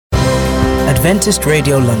Adventist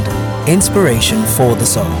Radio London. Inspiration for the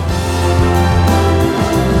soul.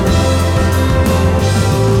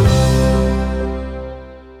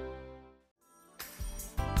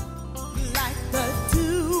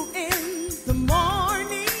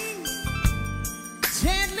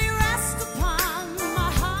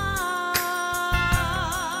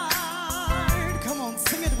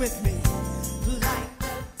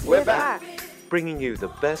 We're back, bringing you the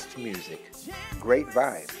best music, great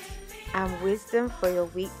vibes, and wisdom for your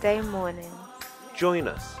weekday mornings. Join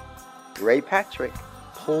us, Ray Patrick,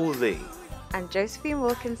 Paul Lee, and Josephine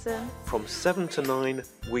Wilkinson from 7 to 9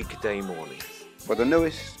 weekday mornings for the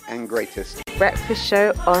newest and greatest breakfast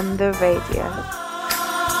show on the radio.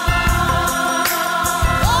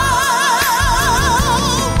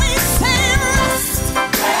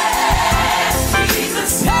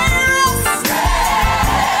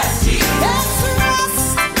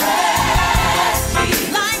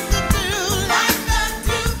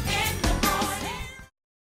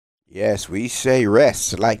 Yes, we say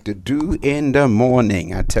rest like the dew in the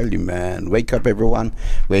morning. I tell you, man, wake up, everyone.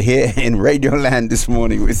 We're here in Radio Land this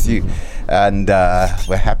morning with you, and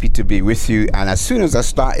we're happy to be with you. And as soon as I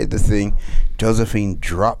started the thing, Josephine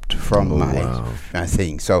dropped from my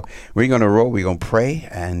thing. So we're going to roll, we're going to pray,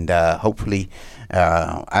 and hopefully,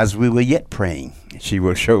 as we were yet praying, she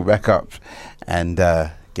will show back up and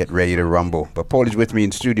get ready to rumble. But Paul is with me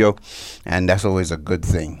in studio, and that's always a good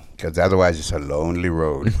thing, because otherwise it's a lonely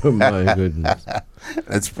road. Oh, my goodness.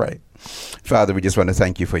 Let's pray. Father, we just want to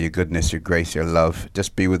thank you for your goodness, your grace, your love.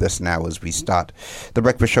 Just be with us now as we start the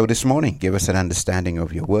breakfast show this morning. Give us an understanding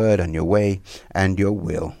of your word and your way and your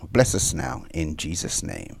will. Bless us now in Jesus'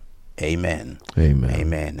 name. Amen. Amen.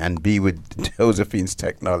 Amen. And be with Josephine's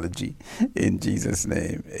technology in Jesus'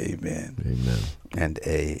 name. Amen. Amen. And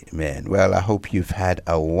amen. Well, I hope you've had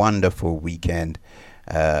a wonderful weekend.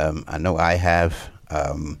 I know I have.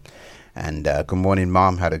 And good morning,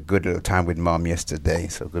 Mom. Had a good little time with Mom yesterday.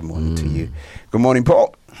 So good morning to you. Good morning,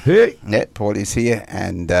 Paul. Hey. Yeah, Paul is here,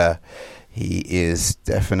 and he is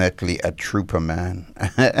definitely a trooper, man.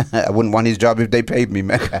 I wouldn't want his job if they paid me,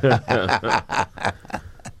 man.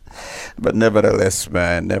 But nevertheless,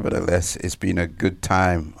 it's been a good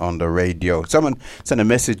time on the radio. Someone sent a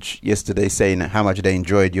message yesterday saying how much they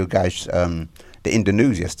enjoyed you guys, in the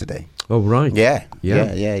news yesterday. Oh, right. Yeah.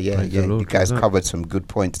 Praise the Lord. You guys covered some good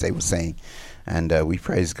points, they were saying. And we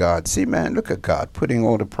praise God. See, man, look at God putting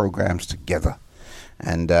all the programs together.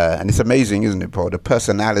 And it's amazing, isn't it, Paul? The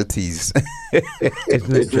personalities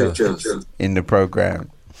Isn't it just? in the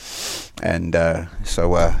program. And so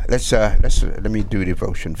let me do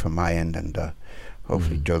devotion from my end, and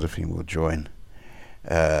hopefully Josephine will join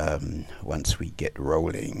once we get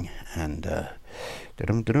rolling. And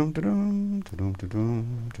I'm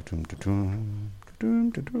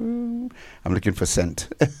looking for scent.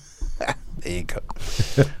 There you go.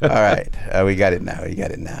 All right, we got it now.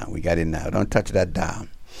 Don't touch that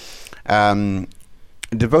down.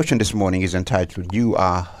 Devotion this morning is entitled "You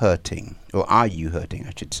Are Hurting," or "Are You Hurting?"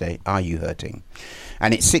 I should say. Are you hurting?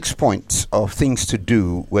 And it's 6 points of things to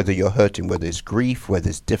do whether you're hurting, whether it's grief, whether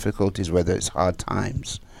it's difficulties, whether it's hard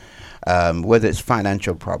times, whether it's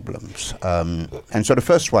financial problems. And so the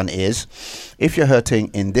first one is, if you're hurting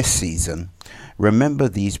in this season, remember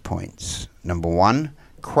these points. Number 1,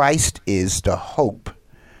 Christ is the hope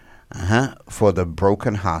for the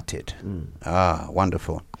brokenhearted.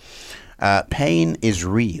 Wonderful. Pain is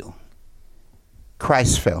real.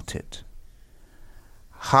 Christ felt it.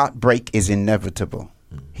 Heartbreak is inevitable.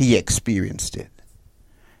 He experienced it.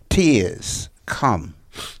 Tears come.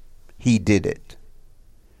 He did it.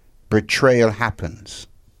 Betrayal happens.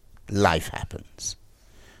 Life happens.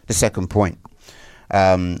 The second point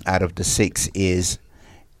out of the 6 is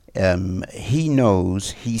he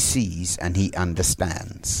knows, he sees, and he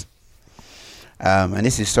understands. And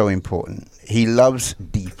this is so important. He loves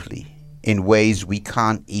deeply in ways we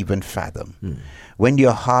can't even fathom. When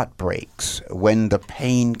your heart breaks, when the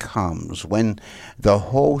pain comes, when the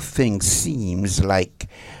whole thing seems like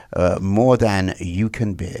more than you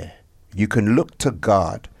can bear, you can look to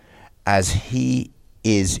God as he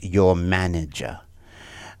is your manager.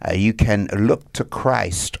 You can look to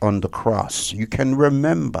Christ on the cross. You can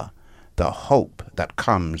remember the hope that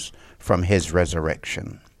comes from his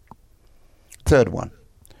resurrection. Third one,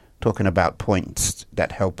 talking about points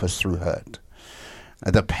that help us through hurt.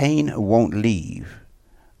 The pain won't leave,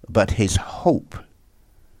 but his hope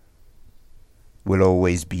will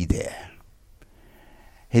always be there.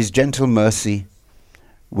 His gentle mercy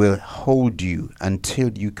will hold you until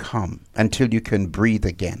you can breathe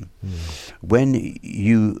again. When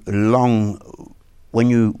you long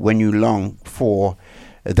for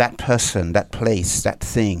that person, that place, that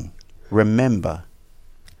thing, remember,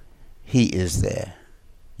 he is there.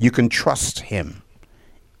 You can trust him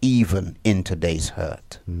even in today's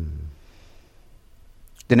hurt.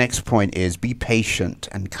 The next point is be patient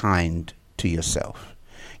and kind to yourself.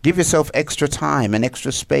 Give yourself extra time and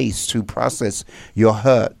extra space to process your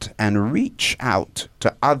hurt and reach out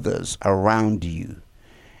to others around you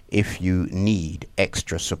if you need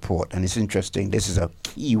extra support. And it's interesting, this is a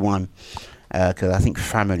key one because I think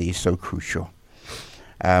family is so crucial.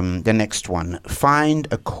 The next one, find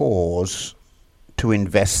a cause to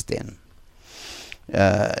invest in.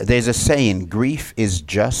 There's a saying, grief is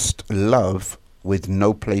just love with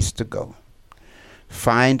no place to go.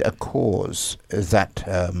 Find a cause that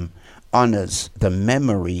honors the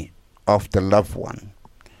memory of the loved one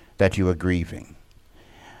that you are grieving.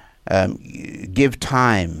 Give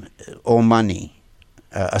time or money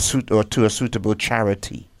to a suitable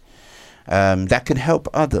charity that can help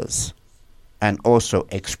others, and also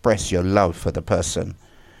express your love for the person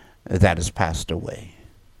that has passed away.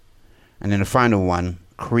 And then the final one,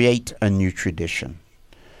 create a new tradition.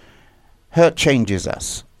 Hurt changes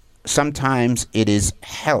us. Sometimes it is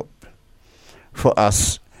help for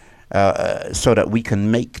us so that we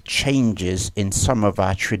can make changes in some of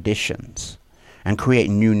our traditions and create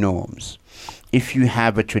new norms. If you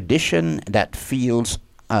have a tradition that feels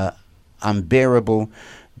unbearable,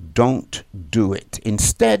 don't do it.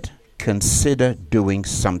 Instead, consider doing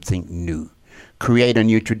something new. Create a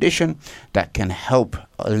new tradition that can help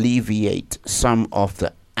alleviate some of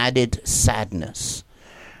the added sadness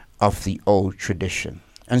of the old tradition.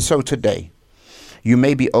 And so today, you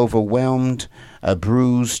may be overwhelmed,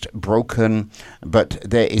 bruised, broken, but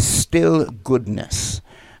there is still goodness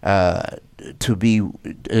to be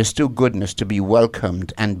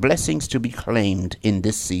welcomed and blessings to be claimed in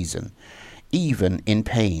this season, even in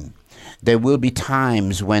pain. There will be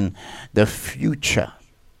times in the future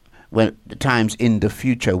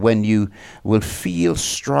when you will feel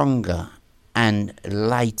stronger and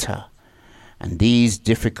lighter, and these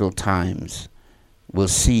difficult times will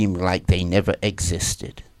seem like they never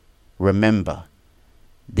existed. Remember,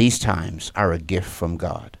 these times are a gift from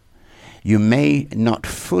God. You may not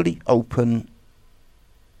fully open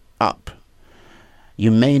up.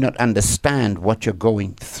 You may not understand what you're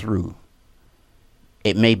going through.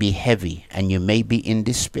 It may be heavy and you may be in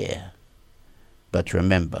despair. But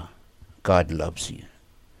remember, God loves you.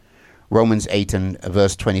 Romans 8 and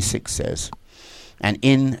verse 26 says, and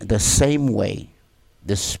in the same way,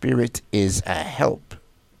 the Spirit is a help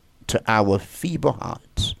to our feeble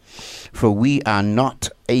hearts, for we are not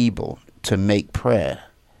able to make prayer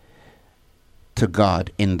to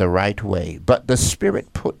God in the right way, but the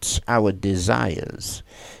Spirit puts our desires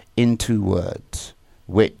into words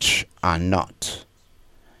which are not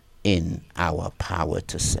in our power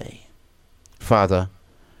to say. Father,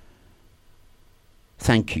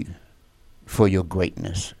 thank you for your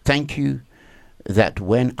greatness. Thank you that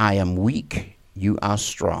when I am weak, you are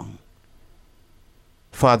strong.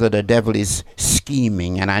 Father, the devil is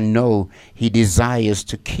scheming, and I know he desires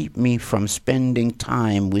to keep me from spending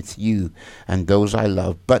time with you and those I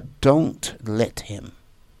love, but don't let him.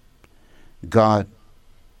 God,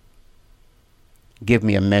 give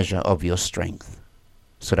me a measure of your strength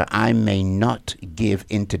so that I may not give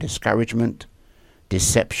into discouragement,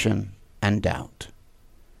 deception, and doubt.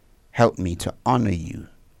 Help me to honor you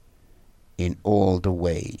in all the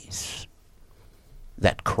ways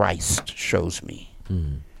that Christ shows me.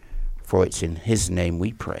 For it's in his name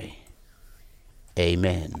we pray.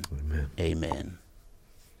 Amen. Amen. Amen.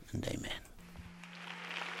 And amen.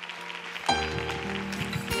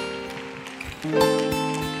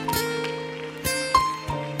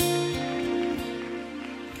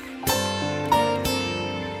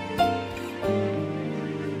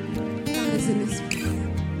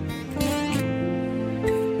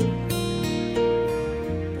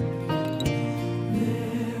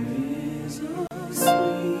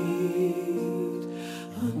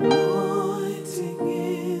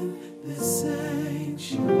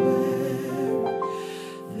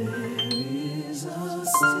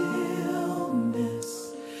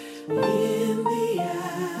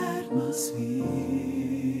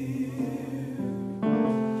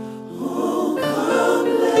 Oh, come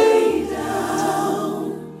lay down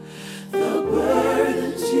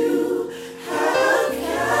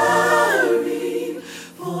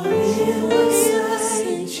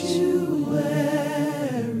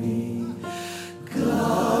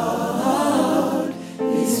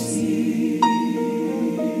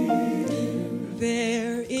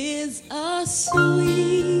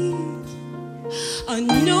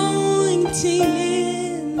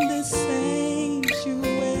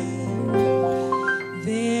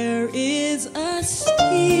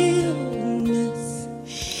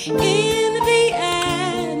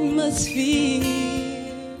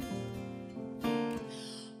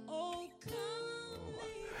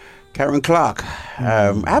Karen Clark.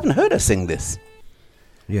 I haven't heard her sing this.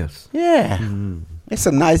 Yes. Yeah. It's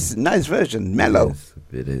a nice version, mellow.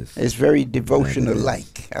 It is. It's very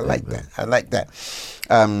devotional-like. I like that.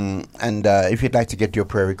 And if you'd like to get your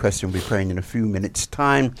prayer request, we'll be praying in a few minutes'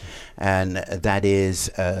 time. And that is,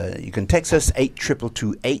 you can text us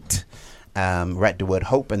 82228. Write the word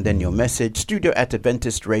hope and then your message.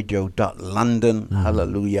 studio@adventistradio.london.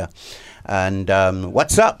 Hallelujah. And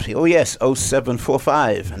what's up? Oh, yes,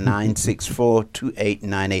 0745 964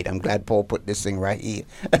 2898. I'm glad Paul put this thing right here.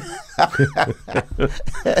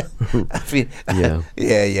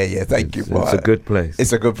 Yeah. Thank you, Paul. It's a good place.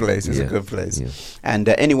 It's a good place. Yeah. And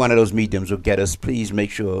any one of those mediums will get us. Please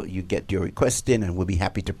make sure you get your request in, and we'll be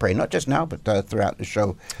happy to pray, not just now, but throughout the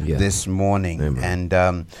show this morning. Amen.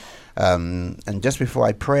 And just before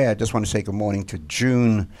I pray, I just want to say good morning to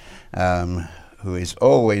June, who is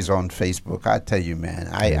always on Facebook. I tell you, man,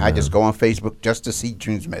 I just go on Facebook just to see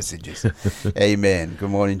June's messages. Amen. Good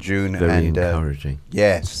morning, June. Very encouraging.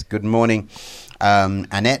 Yes. Good morning,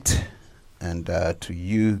 Annette. And to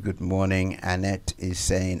you, good morning. Annette is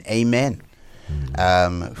saying amen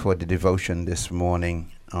for the devotion this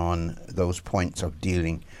morning on those points of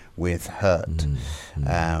dealing with hurt.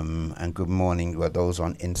 And good morning to those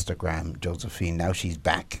on Instagram. Josephine, now she's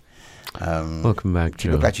back. Welcome back, She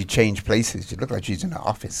Joe. looked like she changed places. She looked like she's in the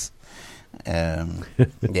office. Yeah,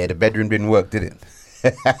 the bedroom didn't work, did it?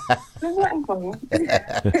 Whatever.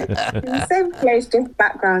 Same place, just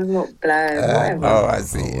background not blurred. Whatever. Oh, I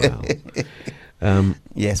see. Wow.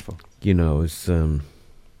 Yes, Paul. You know, it's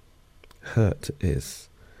hurt is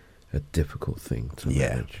a difficult thing to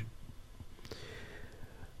manage.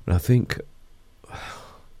 And I think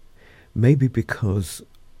maybe because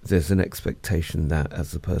there's an expectation that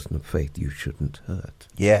as a person of faith you shouldn't hurt.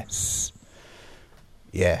 Yes.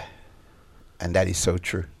 Yeah. And that is so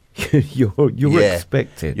true. you're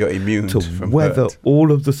expected. You're immune to from weather hurt.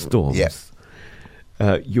 all of the storms. Yes.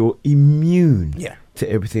 You're immune Yeah. to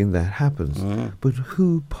everything that happens. But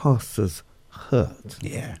who pastors hurt?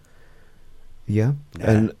 Yeah. Yeah.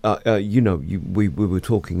 And we were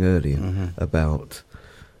talking earlier about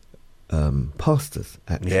pastors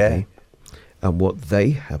actually, and what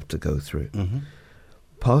they have to go through.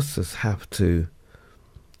 Pastors have to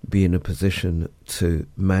be in a position to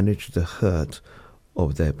manage the hurt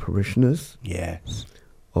of their parishioners, Yes.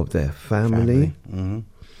 of their family.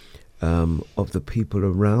 Of the people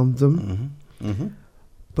around them.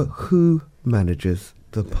 But who manages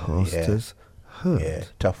the pastor's hurt? Yeah,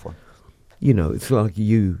 tough one. You know, it's like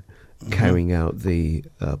you carrying out the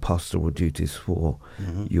pastoral duties for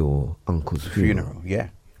your uncle's funeral. Yeah.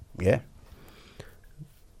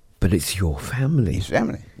 But it's your family. It's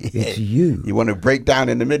family. It's you. You want to break down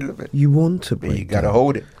in the middle of it. You want to But break you got to down.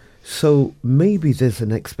 hold it. So maybe there's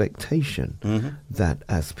an expectation that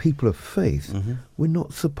as people of faith, we're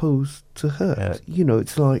not supposed to hurt. You know,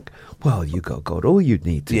 it's like, well, you got God. All you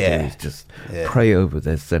need to do is just pray over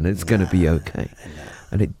this and it's going to be okay.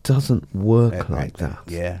 And it doesn't work like that.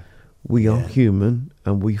 Yeah. We are human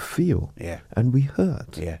and we feel and we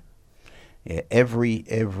hurt. Yeah. Every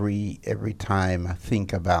time I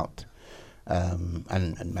think about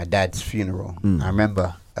and my dad's funeral, I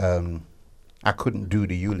remember I couldn't do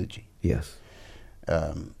the eulogy. Yes.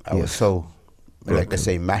 I was so, like they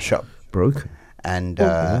say, mash up. Broken. And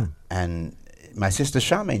and my sister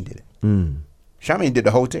Charmaine did it. Charmaine did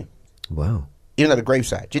the whole thing. Wow. Even at the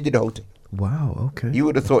graveside, she did the whole thing. Wow, okay. You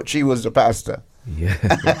would have thought she was the pastor. Yeah.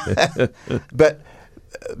 But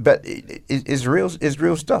it's real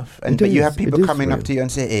stuff. And but you have people coming up to you and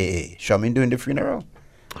say, hey, Charmaine doing the funeral?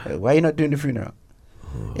 Why are you not doing the funeral?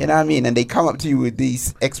 You know what I mean? And they come up to you with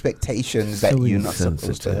these expectations that you're not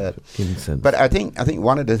supposed to hurt. But I think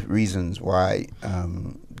one of the reasons why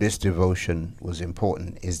this devotion was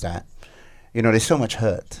important is that, you know, there's so much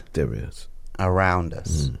hurt. There is. Around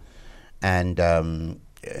us. And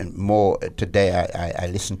more today, I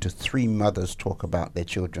listened to 3 mothers talk about their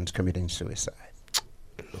children's committing suicide.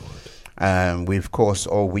 We've, of course,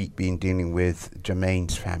 all week been dealing with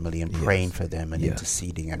Jermaine's family and praying for them and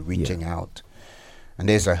interceding and reaching out. And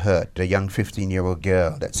there's a hurt, the young 15-year-old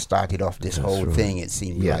girl that started off this whole thing, it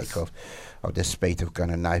seemed like, of the spate of gun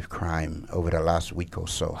and knife crime over the last week or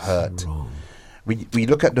so. Hurt. We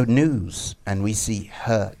look at the news and we see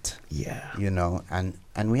hurt. You know,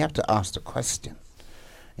 and we have to ask the question,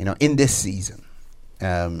 you know, in this season,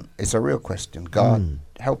 it's a real question. God,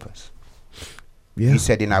 help us. He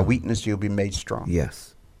said, in our weakness, you'll be made strong.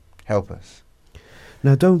 Yes. Help us.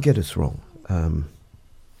 Now, don't get us wrong.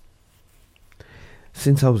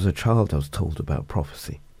 Since I was a child, I was told about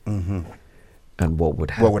prophecy and what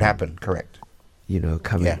would happen. What would happen, correct. You know,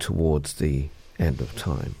 coming towards the end of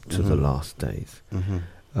time, to the last days.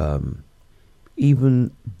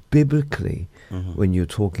 Even biblically, when you're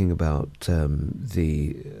talking about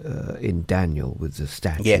in Daniel with the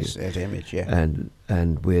statue, yes, that image, yeah,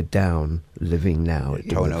 and we're down living now in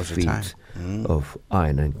the feet of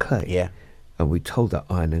iron and clay, yeah, and we told that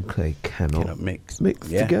iron and clay cannot mix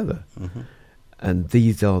yeah. together, and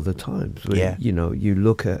these are the times when yeah. You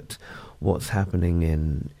look at what's happening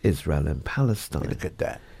in Israel and Palestine. Look at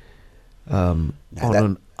that. On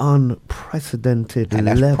an unprecedented and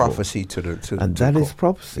that's level. prophecy to that is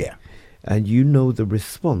prophecy. Yeah. And the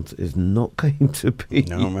response is not going to be,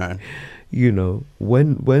 no, man.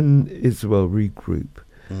 When Israel regroup,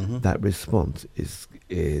 that response is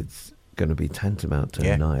going to be tantamount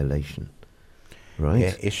to annihilation. Right?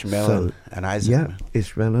 Yeah, Ishmael and Isaac. Yeah,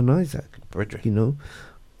 Ishmael and Isaac. Brethren.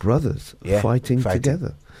 Brothers fighting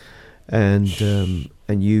together. And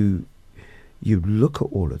you look at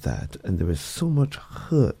all of that, and there is so much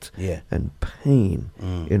hurt and pain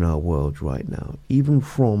in our world right now, even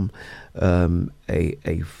from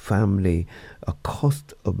a family, a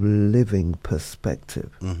cost of living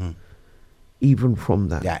perspective. Even from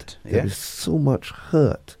that, there is so much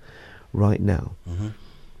hurt right now.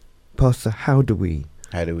 Pastor, how do we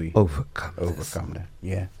overcome that?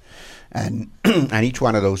 Yeah, and and each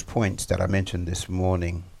one of those points that I mentioned this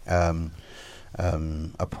morning are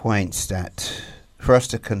points that for us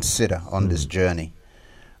to consider on this journey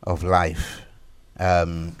of life.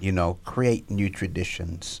 Create new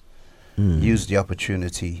traditions. Use the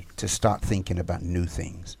opportunity to start thinking about new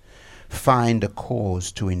things. Find a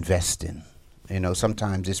cause to invest in.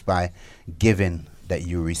 Sometimes it's by giving that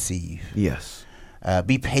you receive. Yes.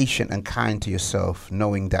 Be patient and kind to yourself,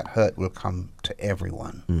 knowing that hurt will come to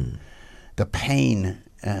everyone. The pain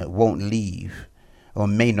won't leave, or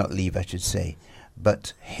may not leave, I should say,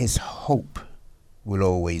 but his hope will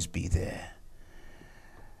always be there.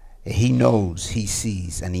 He knows, he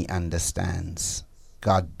sees, and he understands.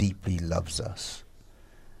 God deeply loves us.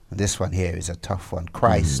 And this one here is a tough one.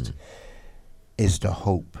 Christ is the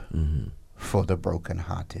hope for the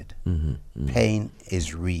brokenhearted. Pain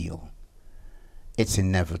is real. It's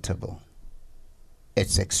inevitable.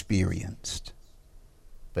 It's experienced.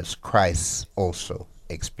 But Christ also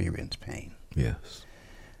experienced pain. Yes.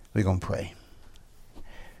 We're going to pray.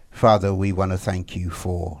 Father, we want to thank you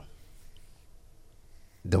for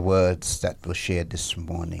the words that were shared this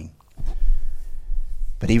morning.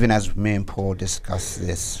 But even as me and Paul discuss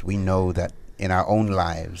this, we know that in our own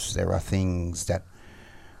lives there are things that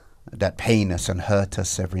pain us and hurt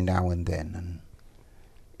us every now and then. And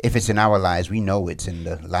if it's in our lives, we know it's in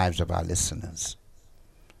the lives of our listeners.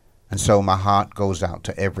 And so my heart goes out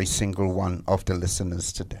to every single one of the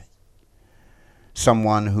listeners today.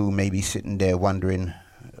 Someone who may be sitting there wondering,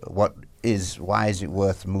 why is it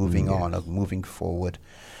worth moving on or moving forward?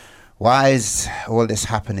 Why is all this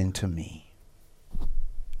happening to me?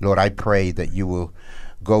 Lord, I pray that you will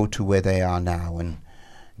go to where they are now and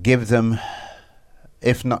give them,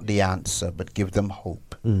 if not the answer, but give them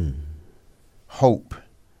hope. Hope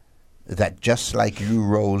that just like you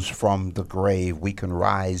rose from the grave, we can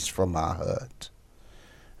rise from our hurt.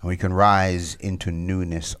 And we can rise into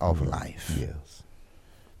newness of life. Yes.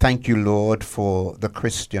 Thank you, Lord, for the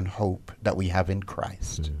Christian hope that we have in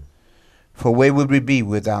Christ. For where would we be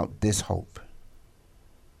without this hope?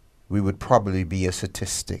 We would probably be a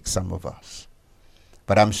statistic, some of us.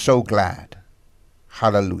 But I'm so glad,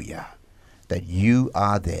 hallelujah, that you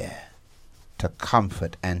are there to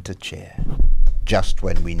comfort and to cheer just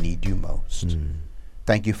when we need you most.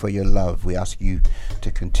 Thank you for your love. We ask you to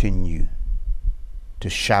continue to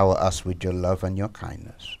shower us with your love and your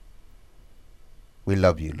kindness. We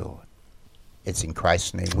love you, Lord. It's in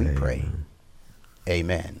Christ's name we pray.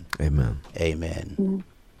 Amen. Amen. Amen.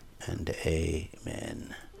 And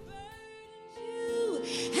amen.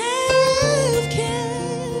 Have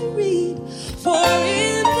carried, for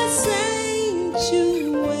in the sanctuary,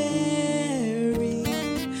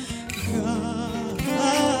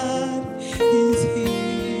 God is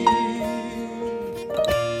here.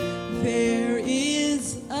 There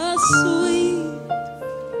is a sweet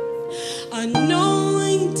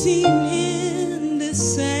anointing in the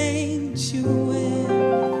sanctuary.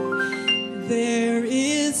 There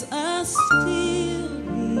is a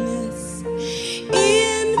stillness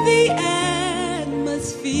in the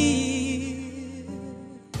atmosphere.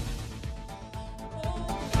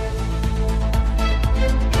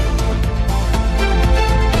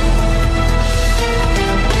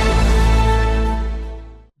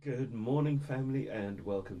 Good morning, family, and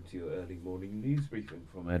welcome to your early morning news briefing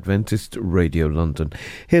from Adventist Radio London.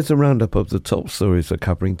 Here's a roundup of the top stories we're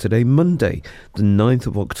covering today, Monday, the 9th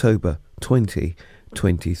of October,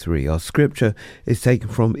 2023. Our scripture is taken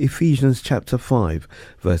from Ephesians chapter 5,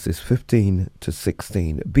 verses 15 to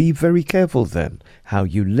 16. Be very careful then how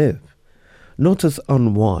you live, not as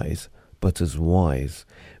unwise, but as wise,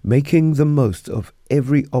 making the most of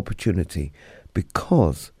every opportunity,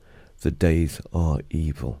 because the days are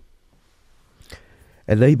evil.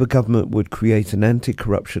 A Labour government would create an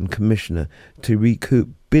anti-corruption commissioner to recoup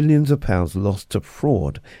billions of pounds lost to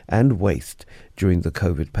fraud and waste during the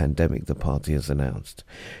COVID pandemic, the party has announced.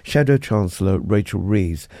 Shadow Chancellor Rachel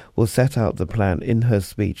Reeves will set out the plan in her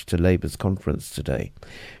speech to Labour's conference today.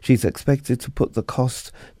 She's expected to put the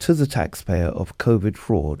cost to the taxpayer of COVID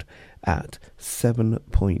fraud at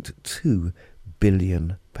 £7.2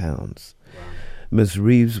 billion. Ms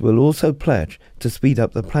Reeves will also pledge to speed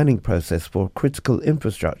up the planning process for critical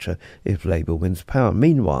infrastructure if Labour wins power.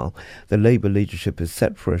 Meanwhile, the Labour leadership is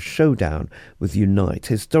set for a showdown with Unite,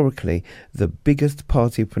 historically the biggest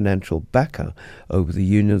party financial backer, over the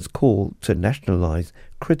union's call to nationalise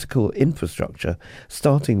critical infrastructure,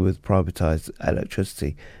 starting with privatised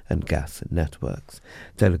electricity and gas networks.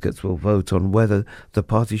 Delegates will vote on whether the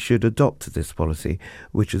party should adopt this policy,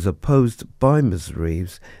 which is opposed by Ms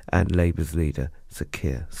Reeves and Labour's leader, Sir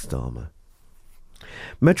Keir Starmer.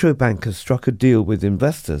 Metro Bank has struck a deal with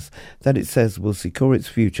investors that it says will secure its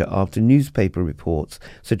future after newspaper reports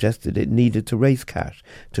suggested it needed to raise cash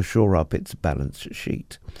to shore up its balance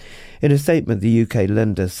sheet. In a statement, the UK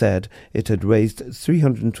lender said it had raised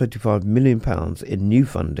 £325 million in new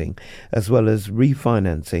funding, as well as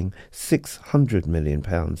refinancing £600 million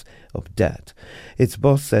of debt. Its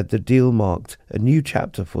boss said the deal marked a new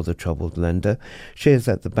chapter for the troubled lender. Shares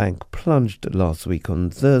at the bank plunged last week on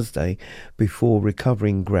Thursday before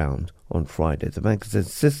recovering ground on Friday. The bank has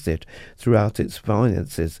insisted throughout its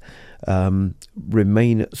finances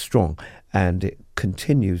remain strong, and it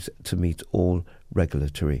continues to meet all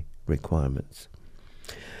regulatory requirements.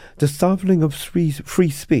 The stifling of free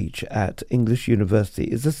speech at English University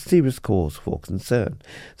is a serious cause for concern,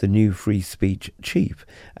 the new free speech chief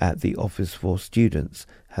at the Office for Students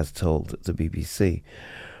has told the BBC.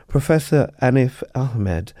 Professor Anif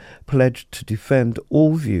Ahmed pledged to defend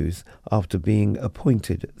all views after being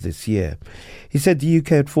appointed this year. He said the UK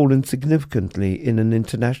had fallen significantly in an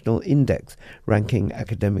international index ranking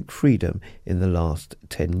academic freedom in the last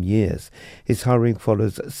 10 years. His hiring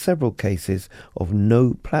follows several cases of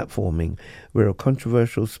no platforming where a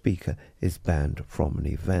controversial speaker is banned from an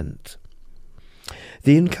event.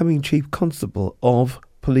 The incoming Chief Constable of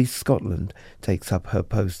Police Scotland takes up her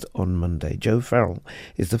post on Monday. Jo Farrell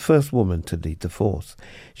is the first woman to lead the force.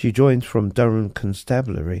 She joins from Durham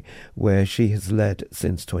Constabulary, where she has led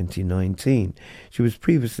since 2019. She was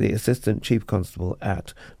previously Assistant Chief Constable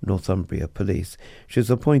at Northumbria Police. She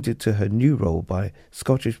was appointed to her new role by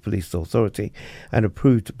Scottish Police Authority and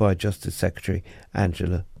approved by Justice Secretary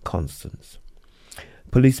Angela Constance.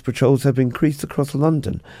 Police patrols have increased across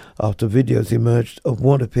London after videos emerged of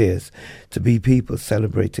what appears to be people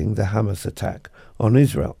celebrating the Hamas attack on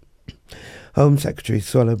Israel. Home Secretary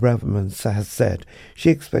Suella Braverman has said she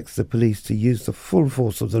expects the police to use the full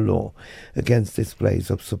force of the law against displays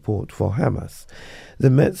of support for Hamas. The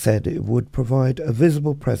Met said it would provide a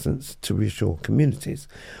visible presence to reassure communities.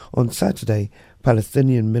 On Saturday,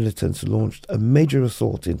 Palestinian militants launched a major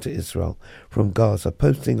assault into Israel from Gaza,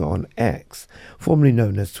 posting on X, formerly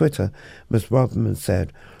known as Twitter. Ms. Braverman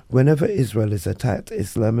said, "Whenever Israel is attacked,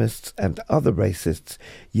 Islamists and other racists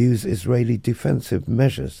use Israeli defensive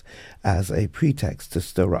measures as a pretext to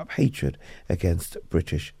stir up hatred against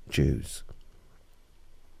British Jews."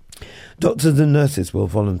 Doctors and nurses will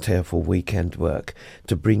volunteer for weekend work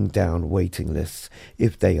to bring down waiting lists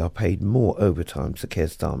if they are paid more overtime, Sir Keir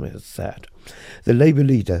Starmer has said. The Labour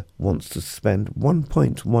leader wants to spend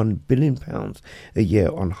 £1.1 billion a year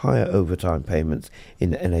on higher overtime payments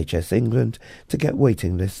in NHS England to get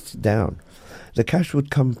waiting lists down. The cash would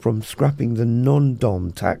come from scrapping the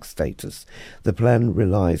non-dom tax status. The plan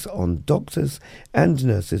relies on doctors and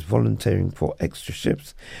nurses volunteering for extra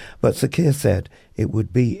shifts, but Sir Keir said it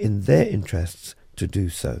would be in their interests to do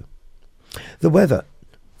so. The weather.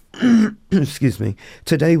 Excuse me.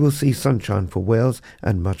 Today we'll see sunshine for Wales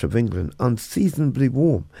and much of England, unseasonably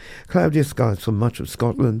warm. Cloudier skies for much of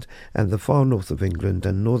Scotland and the far north of England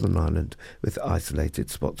and Northern Ireland with isolated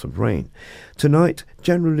spots of rain. Tonight,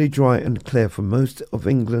 generally dry and clear for most of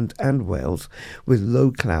England and Wales, with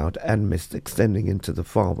low cloud and mist extending into the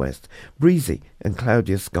far west. Breezy and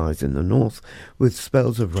cloudier skies in the north with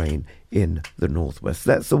spells of rain in the northwest.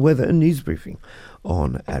 That's the weather and news briefing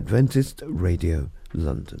on Adventist Radio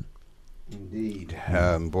London. Indeed.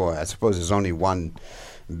 Boy, I suppose there's only one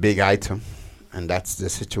big item, and that's the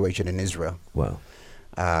situation in Israel. Well,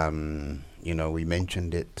 We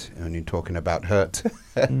mentioned it when you're talking about hurt.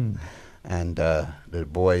 And the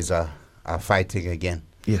boys are fighting again.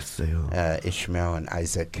 Yes, they are. Ishmael and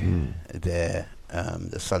Isaac, they're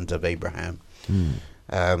the sons of Abraham.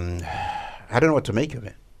 I don't know what to make of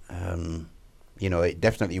it. It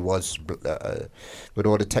definitely was, with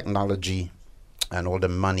all the technology and all the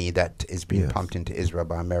money that is being pumped into Israel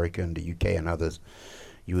by America and the UK and others,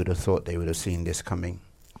 you would have thought they would have seen this coming.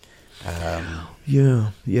 They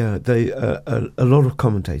a lot of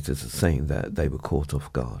commentators are saying that they were caught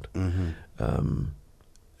off guard, and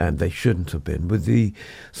they shouldn't have been. With the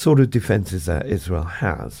sort of defences that Israel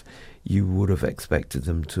has, you would have expected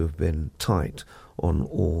them to have been tight on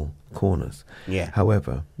all corners. Yeah.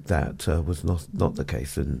 However, that was not the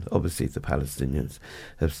case, and obviously the Palestinians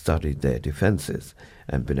have studied their defences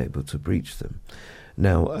and been able to breach them.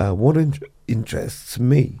 Now, what interests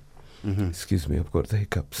me. Excuse me, I've got the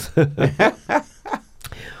hiccups.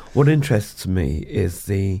 What interests me is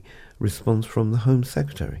the response from the Home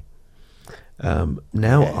Secretary.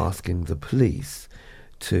 Asking the police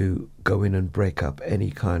to go in and break up any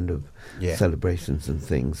kind of celebrations and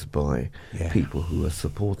things by people who are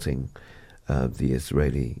supporting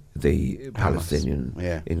the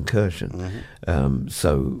Palestinian incursion.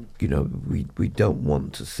 So, we don't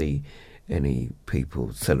want to see any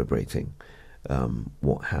people celebrating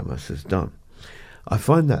what Hamas has done. I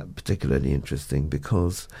find that particularly interesting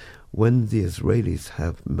because when the Israelis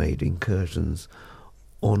have made incursions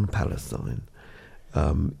on Palestine,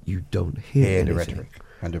 you don't hear the anything rhetoric,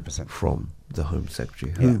 100%. from the Home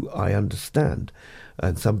Secretary, who I understand,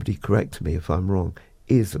 and somebody correct me if I'm wrong,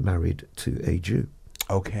 is married to a Jew.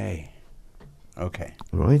 Okay.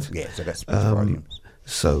 Right? Yeah, so that speaks volumes.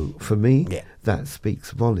 So for me, that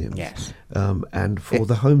speaks volumes. Yes. And for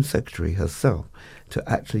the Home Secretary herself to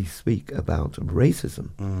actually speak about racism,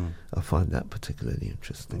 I find that particularly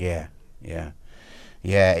interesting. Yeah.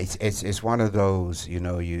 It's one of those.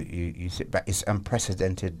 You sit back. It's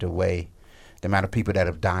unprecedented the amount of people that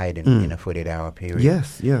have died in a 48-hour period.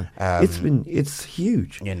 Yes, it's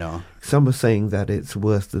huge. Some are saying that it's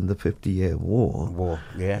worse than the 50-year war.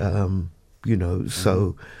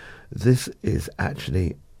 So. This is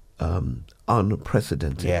actually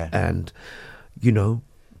unprecedented. And,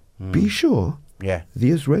 be sure the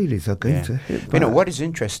Israelis are going to hit back. What is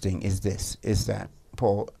interesting is that,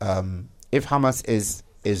 Paul, if Hamas is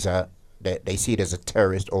they see it as a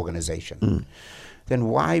terrorist organization, then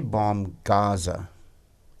why bomb Gaza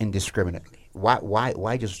indiscriminately?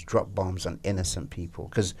 Why just drop bombs on innocent people?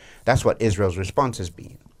 Because that's what Israel's response has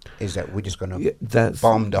been. Is that we're just going to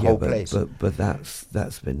bomb the whole place? But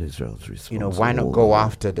that's been Israel's response. Why not go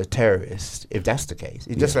after the terrorists if that's the case?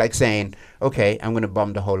 It's just like saying, okay, I'm going to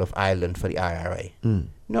bomb the whole of Ireland for the IRA.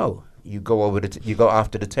 No, you go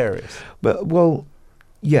after the terrorists. But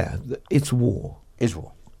it's war. It's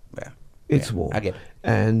war. It's war. I get it.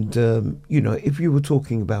 And if you were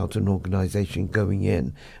talking about an organisation going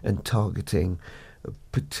in and targeting a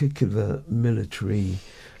particular military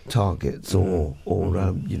targets or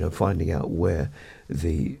finding out where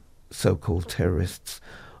the so-called terrorists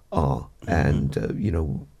are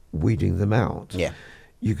and weeding them out,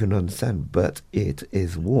 you can understand. But it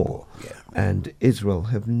is war, and Israel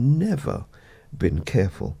have never been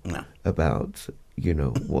careful about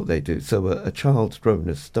what they do. So a child thrown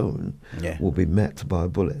a stone will be met by a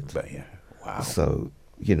bullet. Wow. So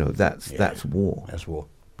that's war. That's war.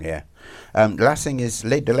 Yeah. The last thing is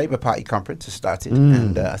the Labour Party conference has started,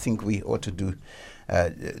 and I think we ought to do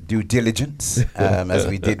due diligence as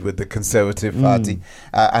we did with the Conservative Party.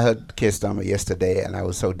 I heard Keir Starmer yesterday, and I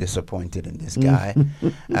was so disappointed in this guy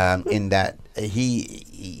in that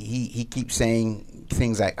he keeps saying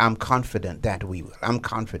things like, "I'm confident that we will. I'm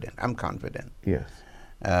confident. Yes.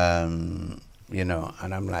 And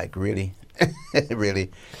I'm like, really, really,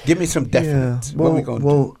 give me some definite. What are we going to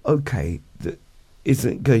do? Okay. Is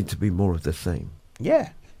it going to be more of the same?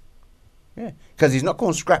 Yeah. Because he's not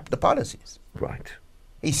going to scrap the policies. Right.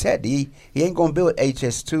 He said he ain't going to build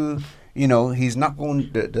HS2. He's not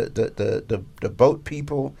going the boat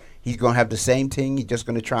people. He's going to have the same thing. He's just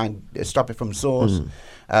going to try and stop it from source.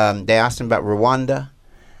 They asked him about Rwanda,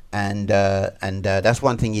 and that's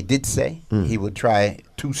one thing he did say. He would try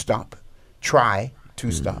to stop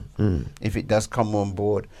if it does come on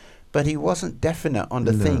board. But he wasn't definite on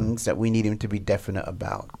the things that we need him to be definite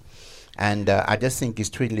about. And I just think he's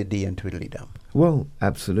twiddly-dee and twiddly-dum. Well,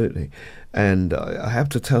 absolutely. And I have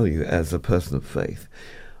to tell you, as a person of faith,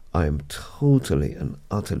 I am totally and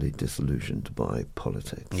utterly disillusioned by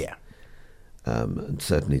politics. Yeah. And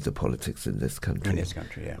certainly the politics in this country.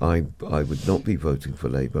 Yeah. I would not be voting for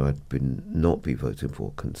Labour. I'd not be voting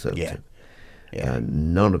for Conservative. Yeah.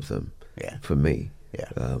 None of them, Yeah. for me,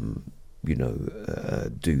 Yeah.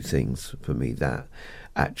 do things for me that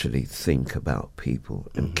actually think about people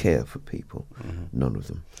and care for people. None of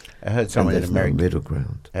them. I heard someone in And there's no America. middle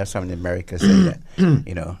ground. I heard someone in America say that,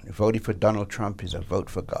 voting for Donald Trump is a vote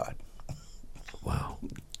for God. Wow.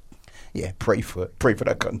 Yeah, pray for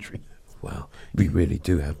that country. Wow. We really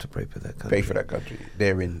do have to pray for that country. Pray for that country.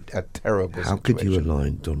 They're in a terrible How situation. could you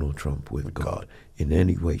align Donald Trump with God in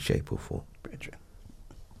any way, shape, or form? Very true.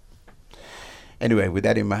 Anyway, with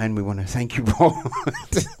that in mind, we want to thank you all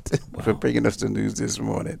for bringing us the news this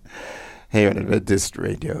morning here on Adventist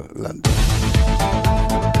Radio London.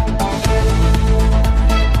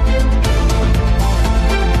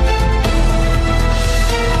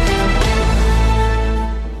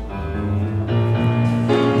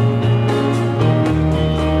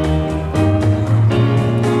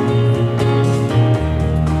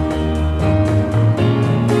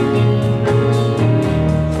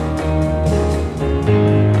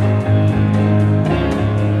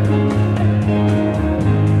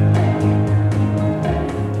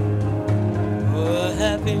 Oh,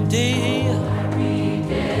 happy day.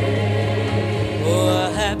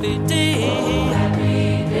 Oh, happy day.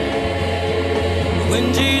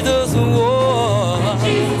 When Jesus wore.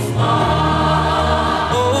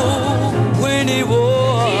 Oh, when he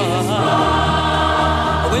wore.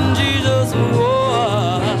 When Jesus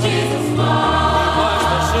wore. Washed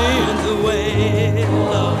my sins away.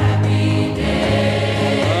 Oh, happy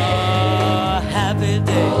day. Oh, happy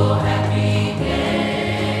day. Oh, happy day.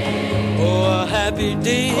 Oh, happy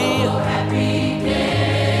day. Oh, happy day.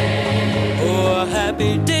 Oh,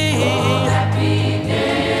 happy day. Oh, happy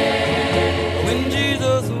day. When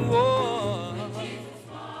Jesus wore.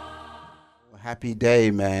 Happy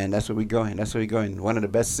day, man. That's where we're going. That's where we're going. One of the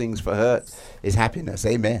best things for her is happiness.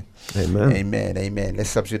 Amen. Amen. Amen. Amen. Let's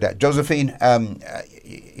substitute that. Josephine,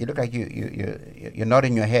 you look like you're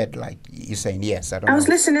nodding your head like you're saying yes. I I was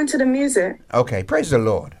know. listening to the music. Okay. Praise the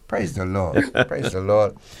Lord. Praise the Lord. Praise the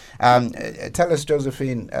Lord. Tell us,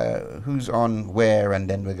 Josephine, who's on where, and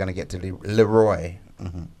then we're going to get to Leroy.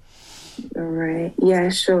 All right. Yeah,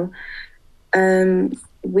 sure.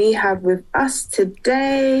 We have with us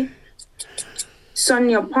today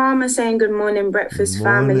Sonia Palmer saying good morning, breakfast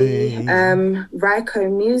family.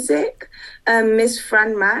 Ryko Music, Miss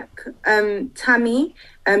Fran Mac, Tammy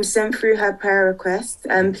sent through her prayer request.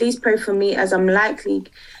 Please pray for me as I'm likely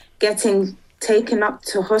getting taken up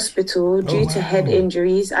to hospital due to head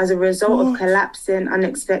injuries as a result of collapsing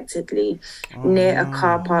unexpectedly near a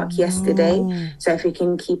car park yesterday. So if you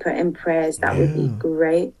can keep her in prayers, that would be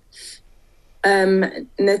great.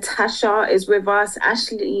 Natasha is with us.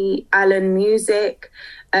 Ashley Allen Music.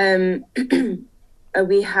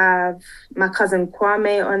 We have my cousin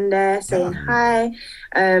Kwame on there saying hi.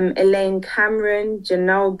 Elaine Cameron,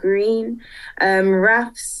 Janelle Green,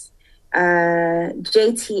 Rafs,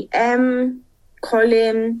 JTM,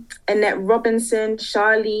 Colin, Annette Robinson,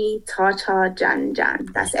 Charlie, Tata, Jan.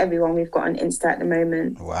 That's everyone we've got on Insta at the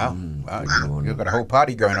moment. Wow. Wow. You've got a whole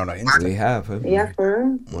party going on Insta. We have. Yeah,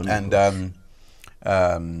 for real. And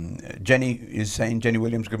Jenny is saying, Jenny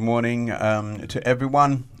Williams, good morning to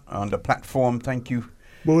everyone on the platform. Thank you.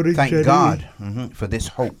 Morning, Thank Jenny. God for this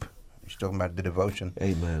hope. She's talking about the devotion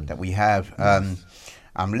Amen. that we have.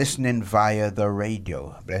 I'm listening via the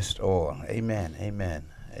radio. Blessed all. Amen. Amen.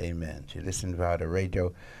 Amen. She listened via the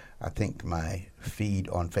radio. I think my feed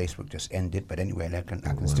on Facebook just ended, but anyway, I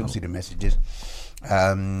can still see the messages.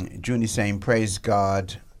 June is saying, praise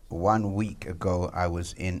God. 1 week ago, I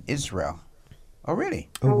was in Israel. Oh, really?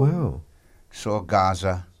 Oh, wow. Saw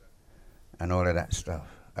Gaza and all of that stuff.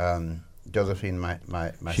 Josephine, my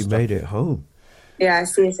She stuff, made it home. Yeah, I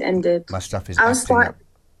see it's ended. my stuff is I'll acting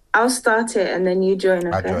up. start it and then you join,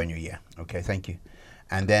 okay? I'll join you, yeah. Okay, thank you.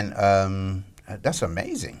 And then, that's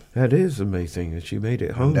amazing. That is amazing. And she made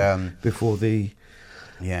it home before the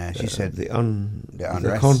Yeah, she said the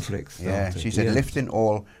unrest. conflict started. Yeah, she said, Yes. lifting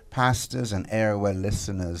all pastors and Airwell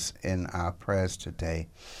listeners in our prayers today.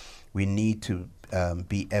 We need to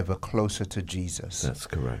be ever closer to Jesus. That's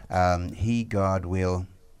correct. He, God, will...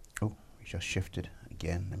 Oh, we just shifted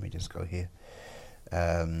again. Let me just go here.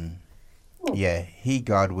 Yeah, he,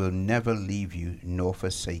 God, will never leave you nor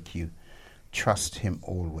forsake you. Trust him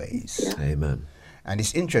always. Yeah. Amen. And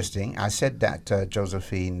it's interesting. I said that,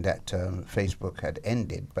 Josephine, that Facebook had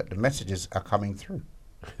ended, but the messages are coming through.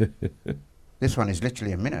 This one is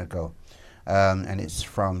literally a minute ago. And it's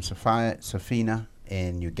from Safina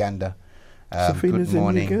in Uganda. Safina's good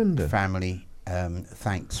morning, in Uganda. family.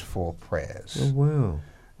 Thanks for prayers. Oh, wow.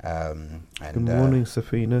 And, Good morning,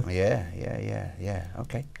 Safina. Yeah.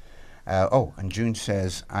 Okay. And June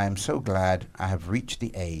says, I am so glad I have reached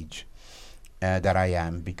the age that I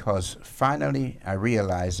am, because finally I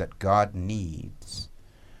realize that God needs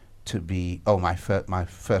to be my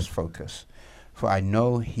first focus, for I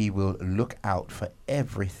know He will look out for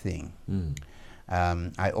everything.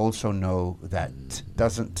 I also know that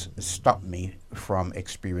doesn't stop me from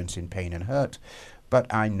experiencing pain and hurt,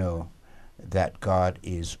 but I know that God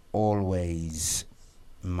is always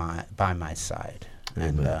by my side.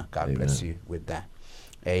 Amen. And God Amen. bless you with that.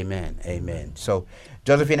 Amen. Amen. So,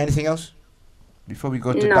 Josephine, anything else before we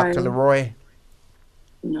go to No. Dr. Leroy?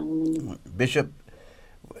 No. Bishop,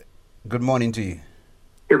 good morning to you.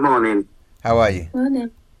 Good morning. How are you?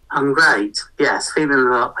 Morning. I'm great. Yes, feeling a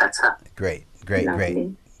lot better. Great.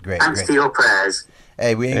 Lovely. Thanks to your prayers.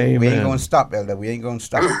 Hey, we ain't Amen. going to stop, Elder. We ain't going to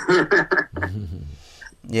stop.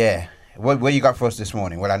 Yeah. What you got for us this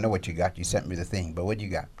morning? Well, I know what you got. You sent me the thing, but what you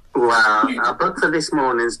got? Well, our book for this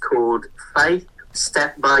morning is called Faith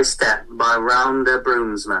Step by Step by Rhonda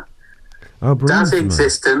Broomsma. Oh, Does Brunsma.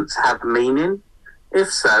 existence have meaning?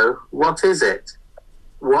 If so, what is it?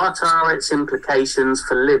 What are its implications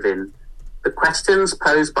for living? The questions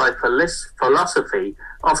posed by philosophy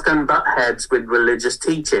often butt heads with religious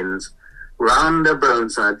teachings. Rhonda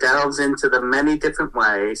Broomsma delves into the many different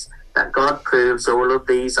ways that God proves all of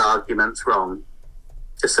these arguments wrong.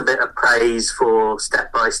 Just a bit of praise for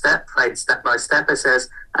Step by Step, Faith Step by Step. It says,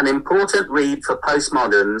 an important read for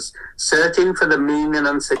postmoderns searching for the meaning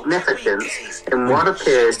and significance in what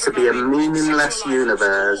appears to be a meaningless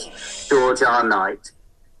universe, George R. Knight.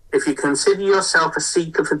 If you consider yourself a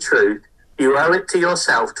seeker for truth, you owe it to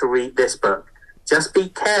yourself to read this book. Just be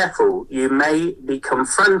careful. You may be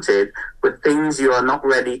confronted with things you are not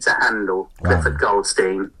ready to handle. Clifford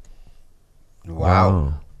Goldstein.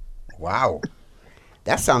 Wow.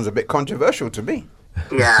 That sounds a bit controversial to me.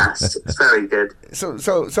 Yes, it's very good. So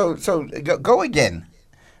go again,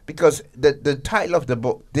 because the title of the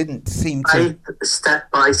book didn't seem to. Faith Step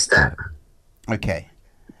by Step. Okay.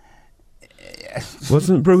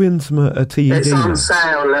 Wasn't Brunsma a TED? It's on now?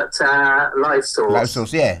 sale at Live Source. Live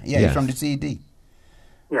Source, yeah, Yes. it's from the CD.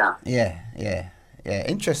 Yeah. Yeah.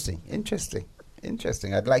 Interesting.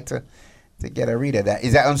 I'd like to get a read of that.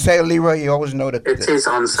 Is that on sale, Leroy? You always know that. It is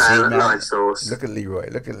on sale at Live Source. Look at Leroy.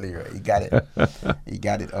 You got it. You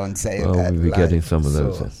got it on sale. Well, at we'll be Live getting some of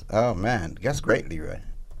those. Source. Oh man, that's great, Leroy.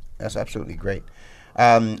 That's absolutely great.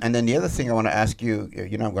 And then the other thing I want to ask you,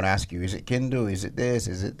 I'm going to ask you: is it Kindle? Is it this?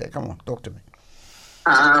 Is it that? Come on, talk to me.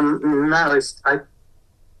 No,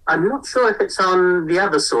 I'm not sure if it's on the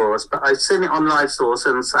other source, but I've seen it on Live Source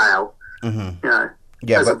on sale. Mm-hmm.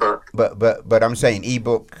 As a book. But I'm saying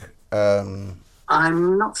ebook. I'm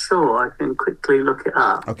not sure. I can quickly look it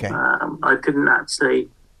up. Okay. I didn't actually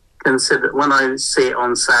consider when I see it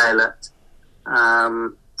on sale at.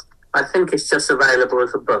 I think it's just available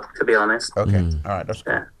as a book, to be honest. Okay. All right. That's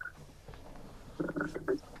cool. Yeah.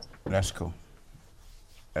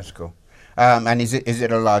 That's cool. And is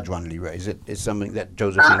it a large one, Leroy? Is it something that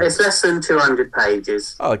Josephine? It's less than 200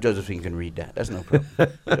 pages. Oh, Josephine can read that. That's no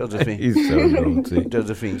problem. Josephine. He's so naughty.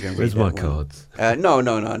 Josephine can read Where's that my one. cards?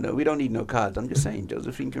 No. We don't need no cards. I'm just saying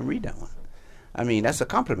Josephine can read that one. I mean, that's a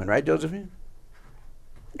compliment, right, Josephine?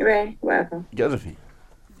 Right, whatever. Josephine,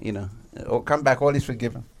 come back. All is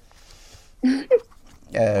forgiven. All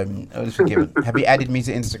is forgiven. Have you added me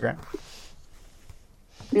to Instagram?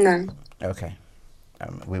 No. Okay.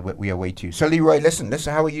 We await you. So Leroy, listen.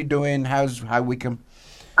 How are you doing? How Wickham?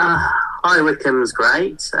 Hi, Wickham's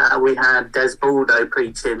great. We had Des Baldo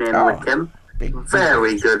preaching in Wickham.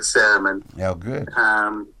 Very good sermon. Oh, good.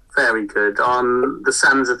 Very good on the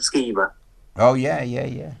sons of Sceva. Oh yeah.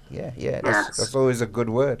 That's always a good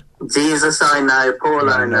word. Jesus, I know. Paul,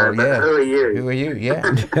 I know. But who are you? Who are you?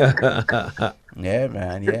 Yeah. Yeah,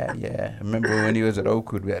 man. Yeah. I remember when he was at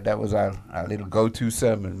Oakwood. That was our little go-to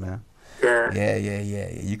sermon, man. Yeah. Yeah.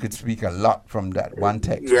 You could speak a lot from that one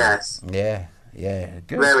text. Yes. Man. Yeah.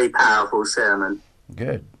 Good. Very powerful sermon.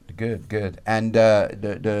 Good. And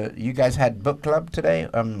you guys had book club today?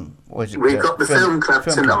 We've got the film club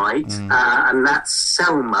tonight, and that's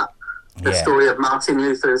Selma, the story of Martin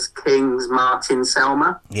Luther King's Martin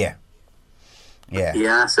Selma. Yeah.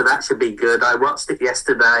 So that should be good. I watched it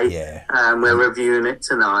yesterday. Yeah. We're reviewing it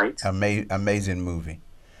tonight. Amazing movie.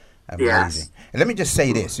 Amazing. Yes. And let me just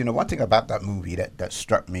say this. One thing about that movie that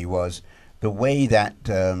struck me was the way that,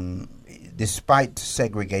 despite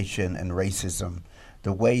segregation and racism,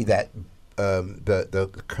 the way that the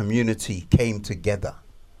community came together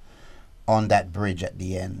on that bridge at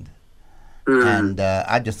the end, and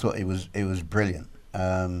I just thought it was brilliant.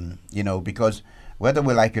 Because whether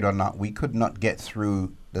we like it or not, we could not get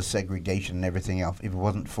through the segregation and everything else if it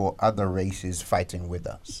wasn't for other races fighting with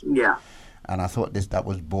us. Yeah. And I thought that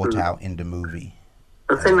was brought out in the movie.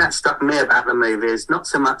 The thing that struck me about the movie is not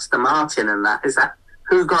so much the marching and that, is that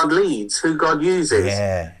who God leads, who God uses.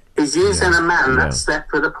 Yeah. He's using a man that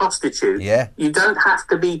slept with a prostitute. Yeah. You don't have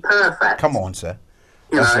to be perfect. Come on, sir.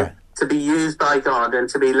 That's right. To be used by God and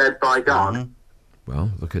to be led by God. Mm-hmm.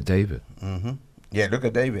 Well, look at David. Mm-hmm. Yeah, look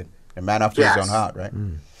at David. A man after his own heart, right?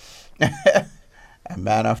 A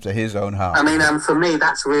man after his own heart. I mean, for me,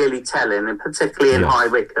 that's really telling, and particularly in High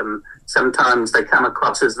Wycombe, sometimes they come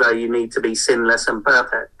across as though you need to be sinless and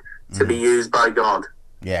perfect to be used by God.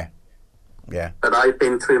 Yeah. Yeah. But I've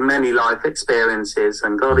been through many life experiences,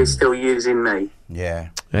 and God is still using me. Yeah.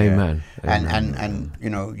 Amen. Yeah. Amen. And you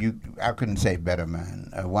know, I couldn't say it better,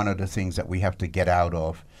 man. One of the things that we have to get out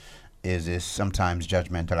of is this sometimes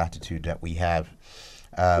judgmental attitude that we have.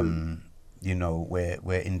 You know,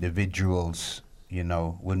 where individuals, you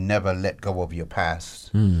know, will never let go of your past.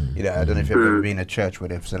 You know, I don't know if you've ever been in a church where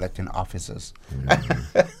they're selecting officers,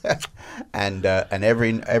 and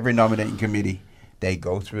every nominating committee, they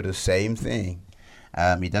go through the same thing.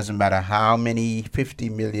 It doesn't matter how many 50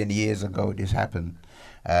 million years ago this happened,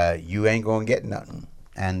 you ain't gonna get nothing.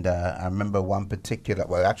 And I remember one particular,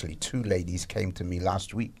 well, actually 2 ladies came to me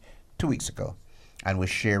 2 weeks ago, and were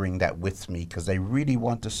sharing that with me because they really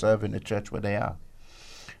want to serve in the church where they are.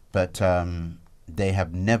 But they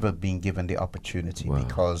have never been given the opportunity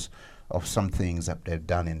because of some things that they've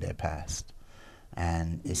done in their past.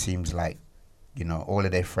 And it seems like, you know, all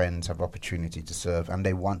of their friends have opportunity to serve and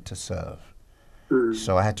they want to serve.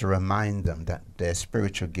 So I had to remind them that their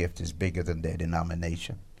spiritual gift is bigger than their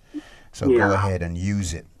denomination. So go ahead and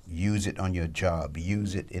use it. Use it on your job.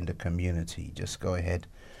 Use it in the community. Just go ahead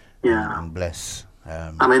and bless.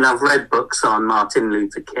 I mean, I've read books on Martin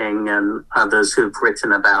Luther King and others who've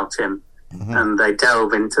written about him, and they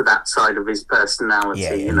delve into that side of his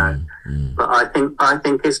personality, you know. But I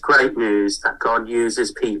think it's great news that God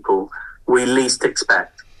uses people we least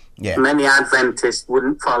expect. Many Adventists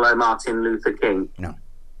wouldn't follow Martin Luther King. No.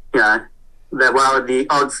 You know, there were the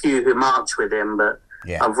odd few who march with him, but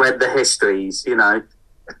I've read the histories, you know.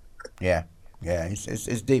 Yeah,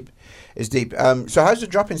 it's deep. It's deep. So how's the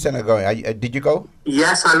drop-in centre going? Did you go?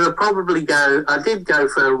 Yes, I will probably go. I did go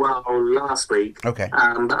for a while last week. Okay.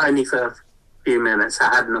 But only for a few minutes.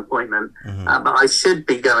 I had an appointment. But I should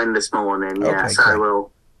be going this morning. So I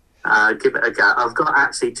will give it a go. I've got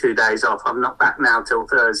actually 2 days off. I'm not back now till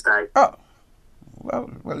Thursday. Oh, well,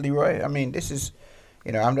 Leroy. I mean, this is,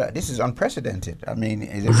 you know, this is unprecedented. I mean,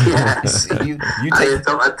 yes. you I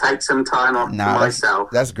thought I'd take some time off for myself.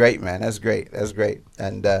 That's great, man. That's great.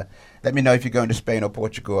 And let me know if you're going to Spain or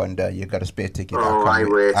Portugal and you've got a spare ticket. I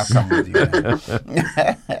wish. I'll come with you.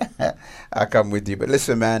 I'll come with you. But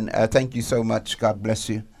listen, man, thank you so much. God bless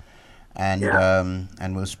you.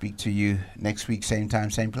 And we'll speak to you next week, same time,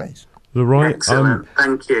 same place. Leroy, excellent.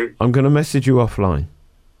 Thank you. I'm going to message you offline.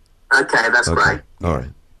 Okay, that's great. All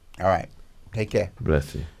right. Take care.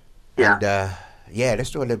 Bless you. Yeah. And, let's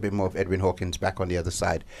do a little bit more of Edwin Hawkins back on the other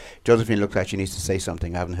side. Josephine looks like she needs to say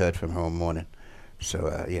something. I haven't heard from her all morning.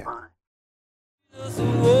 So, yeah.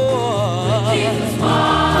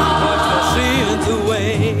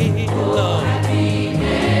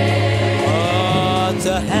 It's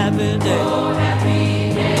a happy day.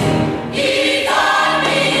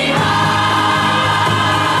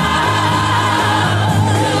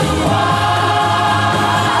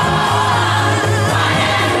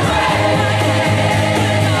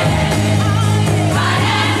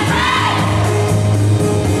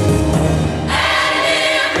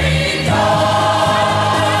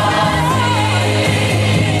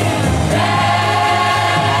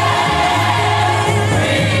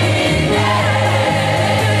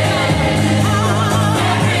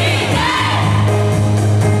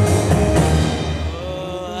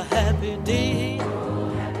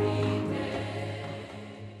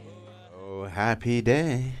 Happy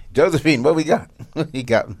day. Josephine, what we got? What we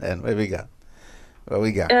got, man? What we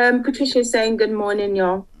got? Patricia's saying good morning,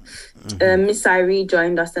 y'all. Miss Irene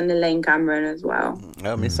joined us on the Lane Cameron as well.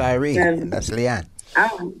 Oh, Miss Irene. That's Leanne.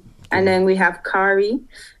 And then we have Kari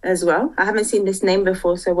as well. I haven't seen this name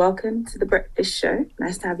before, so welcome to the Breakfast Show.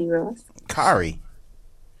 Nice to have you with us. Kari.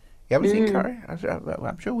 You haven't seen Kari?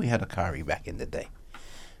 I'm sure we had a Kari back in the day.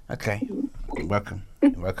 Okay. Welcome.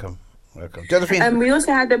 Josephine. We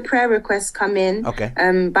also had a prayer request come in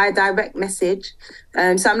by direct message.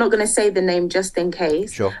 So I'm not going to say the name just in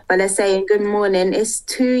case. Sure. But they're saying, good morning. It's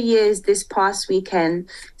 2 years this past weekend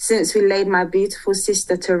since we laid my beautiful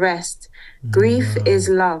sister to rest. Grief is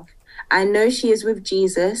love. I know she is with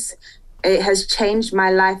Jesus. It has changed my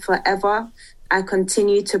life forever. I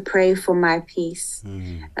continue to pray for my peace.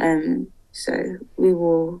 So we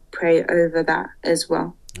will pray over that as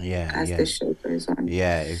well. As the show goes on.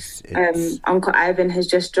 It's Uncle Ivan has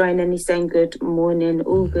just joined and he's saying good morning.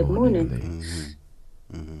 Good morning.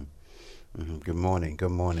 Good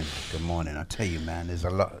morning. I tell you, man, there's a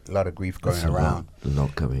lot of grief going around. A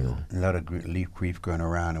lot going on. A lot of grief going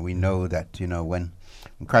around, and we know that when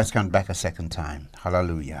Christ comes back a second time,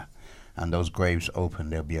 hallelujah, and those graves open,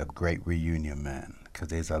 there'll be a great reunion, man, because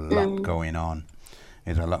there's a lot going on.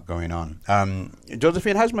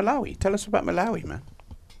 Josephine, how's Malawi? Tell us about Malawi, man.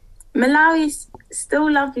 Malawi's still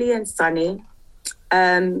lovely and sunny.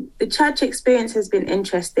 The church experience has been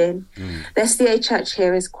interesting. The SDA church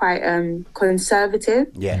here is quite conservative.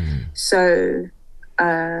 So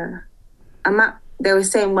they were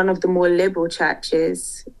saying one of the more liberal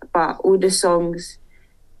churches, but all the songs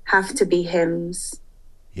have to be hymns.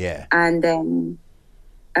 And then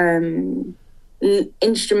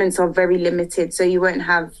instruments are very limited, so you won't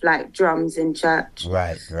have like drums in church.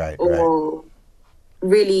 Right. Or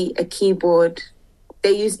really a keyboard.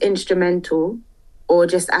 They use instrumental or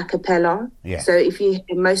just a cappella. So if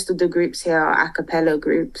most of the groups here are a cappella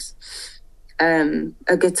groups.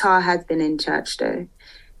 A guitar has been in church though.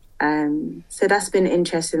 So that's been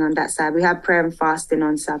interesting on that side. We had prayer and fasting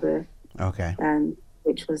on Sabbath.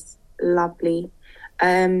 Which was lovely.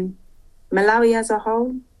 Malawi as a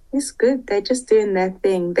whole, it's good. They're just doing their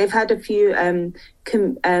thing. They've had a few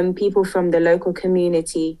people from the local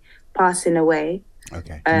community passing away.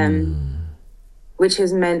 Which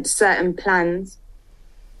has meant certain plans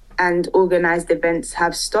and organised events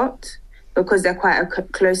have stopped because they're quite a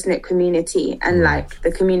close-knit community, and like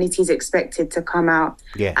the community is expected to come out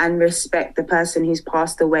and respect the person who's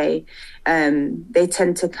passed away. They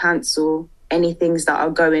tend to cancel any things that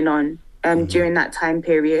are going on during that time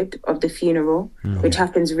period of the funeral, which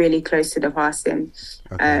happens really close to the passing,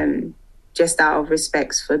 just out of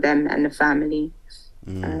respects for them and the family.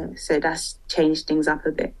 So that's changed things up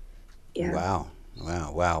a bit. Wow.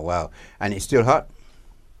 And it's still hot?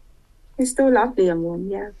 It's still lovely and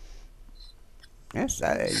warm, Yes,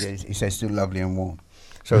 he says still lovely and warm.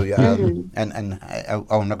 So, I'm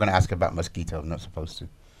not going to ask about mosquito. I'm not supposed to.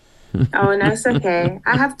 Oh, no, it's okay.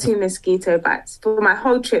 I have 2 mosquito bites for my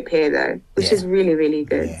whole trip here, though, which is really, really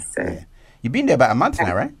good. You've been there about a month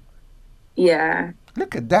now, right? Yeah.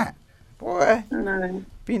 Look at that, boy. I know.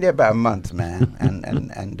 Been there about a month, man,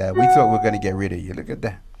 and we thought we were going to get rid of you. Look at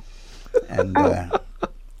that,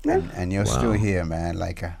 and you're still here, man,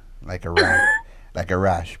 like a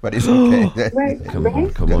rash, but it's okay. Come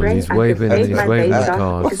on, he's waving the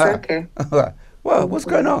cards. It's okay. Well, what's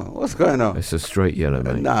going on? It's a straight yellow,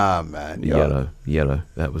 mate. Nah, man. Yellow.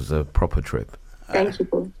 That was a proper trip. Thank you,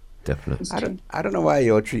 Paul. Definitely. I don't know why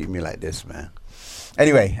you're treating me like this, man.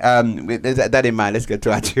 Anyway, with that in mind, let's get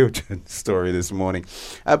to our children's story this morning.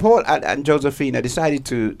 Paul and Josephine decided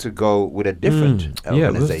to go with a different organization. Yeah,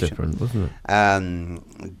 it was different, wasn't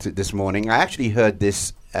it? This morning, I actually heard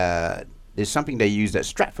this. There's something they used at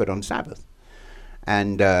Stratford on Sabbath,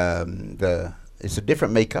 and it's a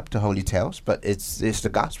different makeup to Holy Tales, but it's the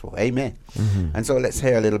gospel. Amen. And so let's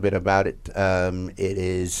hear a little bit about it. It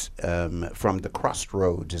is from the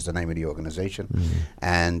Crossroads is the name of the organization,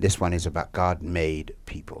 and this one is about God made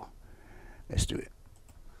people. Let's do it.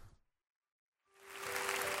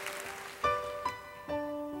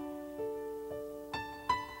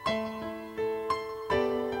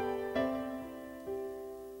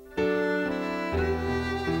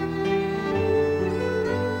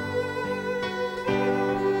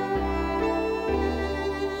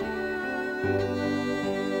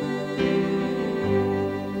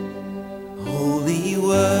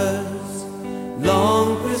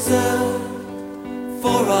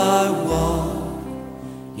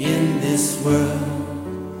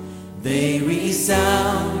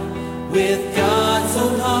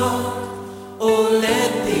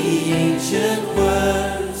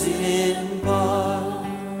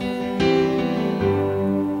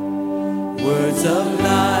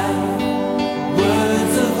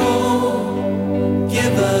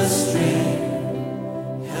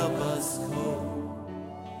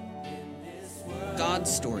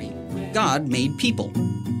 God made people.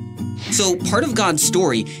 So part of God's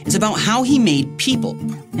story is about how he made people,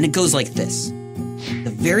 and it goes like this.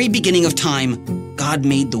 The very beginning of time, God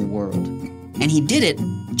made the world, and he did it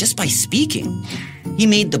just by speaking. He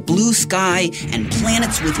made the blue sky and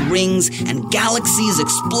planets with rings and galaxies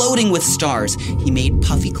exploding with stars. He made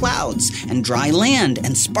puffy clouds and dry land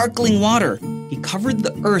and sparkling water. He covered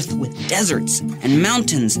the earth with deserts and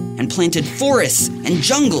mountains and planted forests and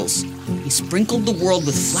jungles. He sprinkled the world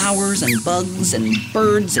with flowers and bugs and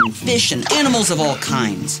birds and fish and animals of all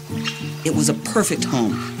kinds. It was a perfect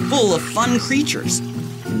home, full of fun creatures.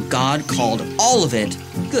 And God called all of it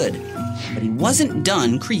good. But he wasn't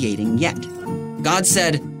done creating yet. God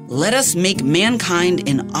said, "Let us make mankind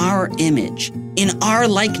in our image, in our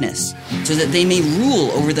likeness, so that they may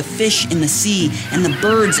rule over the fish in the sea and the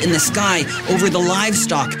birds in the sky, over the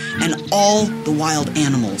livestock and all the wild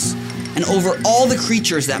animals, and over all the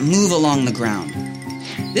creatures that move along the ground."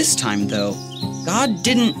 This time, though, God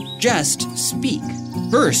didn't just speak.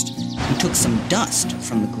 First, he took some dust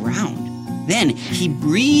from the ground. Then he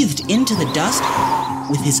breathed into the dust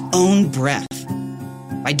with his own breath.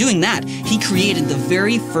 By doing that, he created the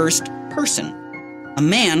very first person, a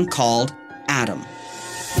man called Adam.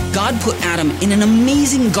 God put Adam in an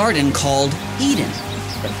amazing garden called Eden.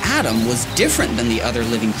 But Adam was different than the other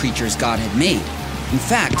living creatures God had made. In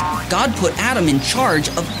fact, God put Adam in charge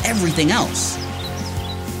of everything else.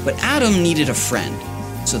 But Adam needed a friend.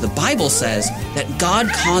 So the Bible says that God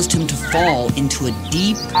caused him to fall into a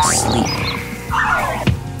deep sleep.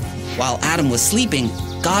 While Adam was sleeping,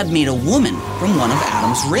 God made a woman from one of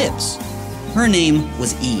Adam's ribs. Her name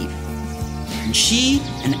was Eve. And she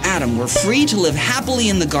and Adam were free to live happily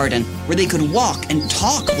in the garden where they could walk and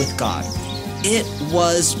talk with God. It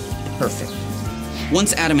was perfect.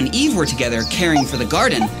 Once Adam and Eve were together caring for the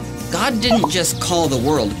garden, God didn't just call the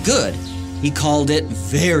world good, he called it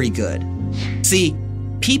very good. See,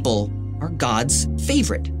 people are God's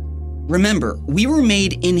favorite. Remember, we were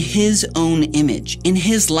made in his own image, in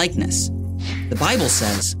his likeness. The Bible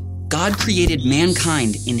says, God created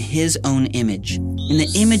mankind in his own image. In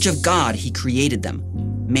the image of God, he created them.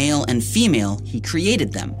 Male and female, he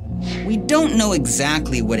created them. We don't know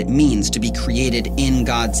exactly what it means to be created in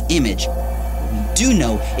God's image. But we do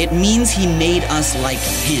know it means he made us like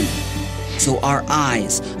him. So our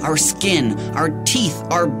eyes, our skin, our teeth,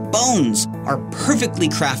 our bones are perfectly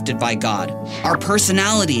crafted by God. Our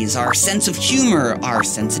personalities, our sense of humor, our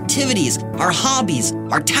sensitivities, our hobbies,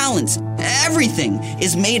 our talents, everything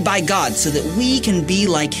is made by God so that we can be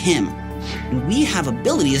like him. And we have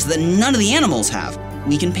abilities that none of the animals have.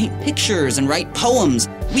 We can paint pictures and write poems.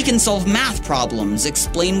 We can solve math problems,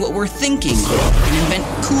 explain what we're thinking, and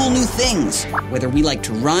invent cool new things. Whether we like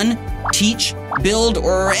to run, teach, build,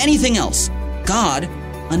 or anything else, God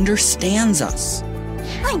understands us.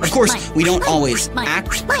 Of course, we don't always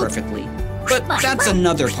act perfectly, but that's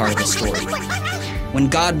another part of the story. When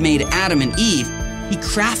God made Adam and Eve, he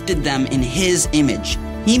crafted them in his image.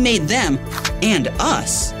 He made them and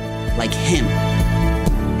us like him.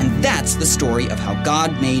 And that's the story of how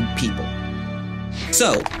God made people.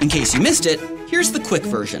 So, in case you missed it, here's the quick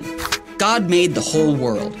version. God made the whole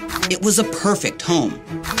world. It was a perfect home.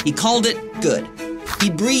 He called it good. He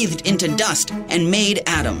breathed into dust and made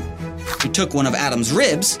Adam. He took one of Adam's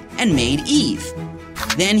ribs and made Eve.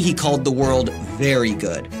 Then he called the world very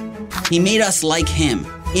good. He made us like him,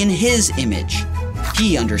 in his image.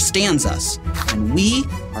 He understands us, and we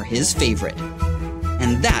are his favorite.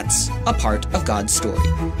 And that's a part of God's story.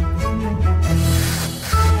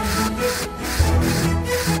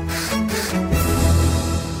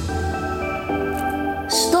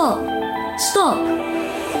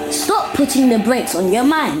 Stop putting the brakes on your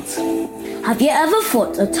mind. Have you ever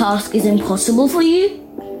thought a task is impossible for you?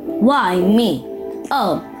 Why me?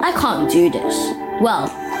 Oh, I can't do this. Well,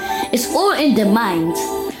 it's all in the mind.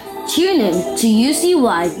 Tune in to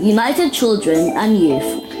UCY United Children and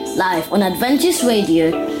Youth, live on Adventist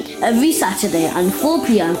Radio every Saturday at 4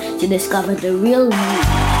 p.m. to discover the real you.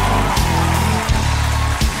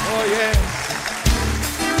 Oh, yeah.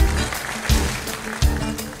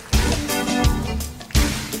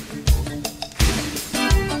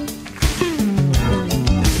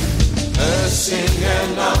 Blessing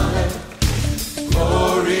and honor,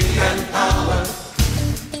 glory and power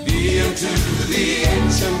be unto the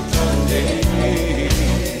Ancient of Days.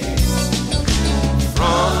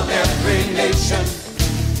 From every nation,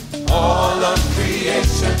 all of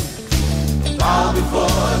creation, bow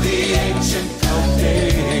before the Ancient of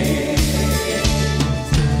Days.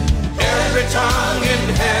 Every tongue in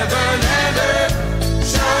heaven and earth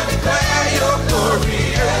shall declare your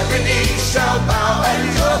glory. Every knee shall bow at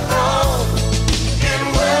your throne. In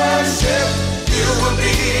worship you will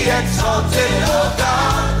be exalted, O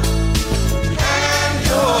God, and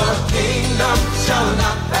your kingdom shall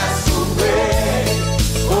not pass away,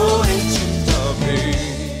 O Ancient of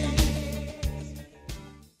Days.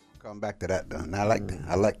 Come back to that, though. I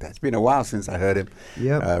like that. It's been a while since I heard him.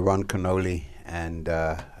 Yeah. Ron Canoli and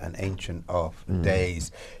an Ancient of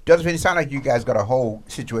Days. Josephine, it sounds like you guys got a whole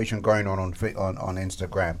situation going on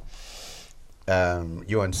Instagram.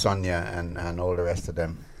 you and Sonia and all the rest of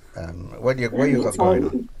them. What you got going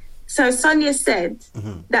on? So Sonia said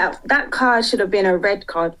that card should have been a red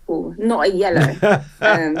card, Paul, not a yellow.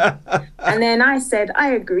 And then I said,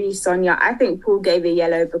 I agree, Sonia. I think Paul gave a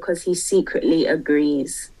yellow because he secretly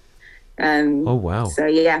agrees. Oh, wow. So,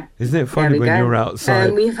 yeah. Isn't it funny when you're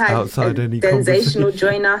outside? We've had outside any Sensational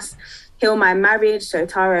join us. Heal My Marriage. So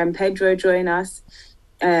Tara and Pedro join us.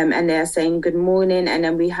 And they're saying good morning. And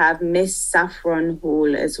then we have Miss Saffron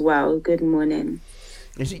Hall as well. Good morning.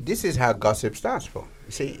 You see, this is how gossip starts, Paul.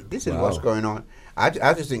 You see, this is what's going on. I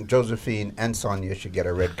just think Josephine and Sonia should get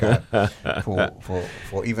a red card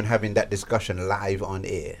for even having that discussion live on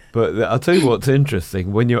air. But I'll tell you what's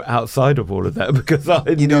interesting when you're outside of all of that, because I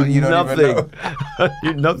knew nothing. I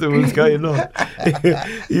knew nothing was going on.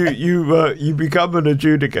 you become an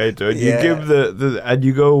adjudicator and you give the and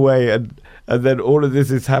you go away and then all of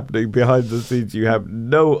this is happening behind the scenes. You have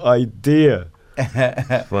no idea.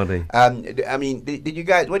 Funny. I mean, did you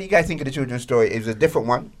guys? What do you guys think of the children's story? It was a different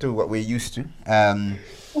one to what we're used to.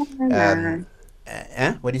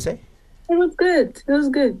 What do you say? It was good. It was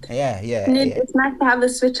good. Yeah. It's nice to have a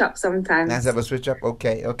switch up sometimes. Nice to have a switch up.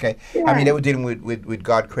 Okay. Yeah. I mean, they were dealing with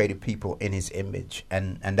God created people in His image,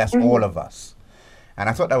 and that's all of us. And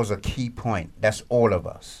I thought that was a key point. That's all of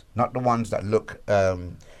us, not the ones that look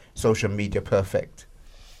social media perfect.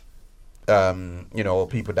 Or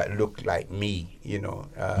people that look like me,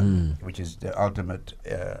 which is the ultimate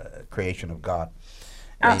creation of God.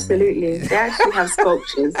 Absolutely. They actually have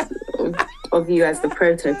sculptures of you as the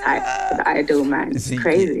prototype, the ideal man. It's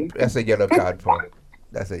crazy. That's a yellow card, Paul.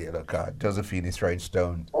 That's a yellow card. Josephine is throwing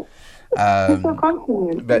stones. But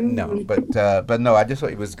no, I just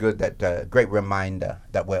thought it was good that great reminder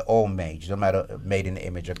that we're all made in the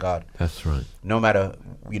image of God. That's right. No matter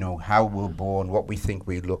how we're born, what we think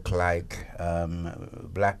we look like,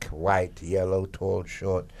 black, white, yellow, tall,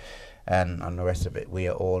 short, and the rest of it, we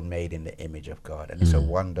are all made in the image of God, and it's a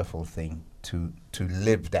wonderful thing to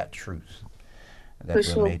live that truth that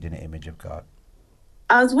we're made in the image of God.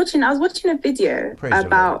 I was watching a video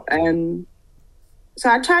about so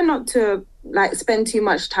I try not to spend too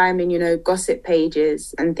much time in gossip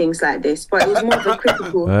pages and things like this, but it was more of a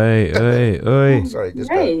critical sorry, just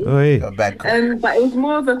a bad call. But it was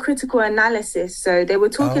more of a critical analysis. So they were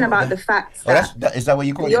talking about the facts is that what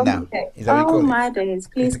you call it now? Oh my days,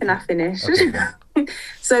 please can I finish? Okay.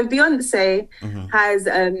 So Beyonce has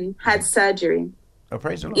had surgery. Oh,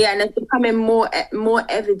 praise the Lord. Yeah, and it's becoming more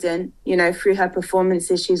evident, through her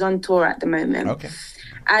performances. She's on tour at the moment. Okay.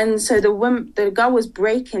 And so the girl was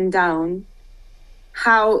breaking down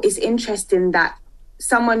how it's interesting that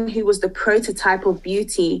someone who was the prototype of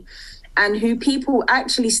beauty and who people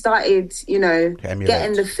actually started,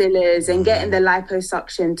 getting the fillers and getting the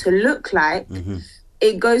liposuction to look like,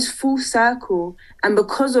 it goes full circle. And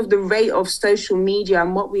because of the rate of social media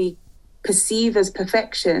and what we perceive as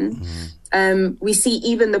perfection, we see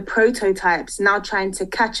even the prototypes now trying to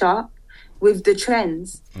catch up with the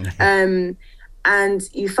trends. And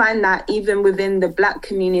you find that even within the Black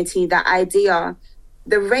community, that idea,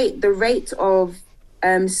 the rate of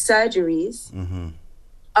surgeries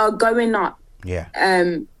are going up. Yeah.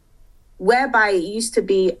 Whereby it used to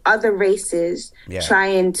be other races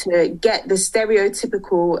trying to get the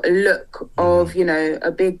stereotypical look of,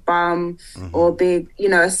 a big bum or big,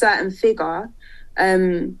 a certain figure,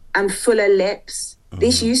 and fuller lips.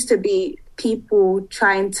 This used to be people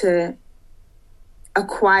trying to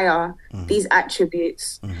acquire these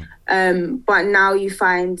attributes, but now you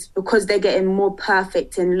find, because they're getting more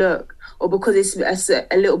perfect in look, or because it's a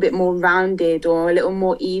little bit more rounded or a little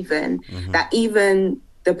more even, that even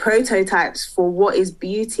the prototypes for what is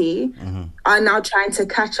beauty are now trying to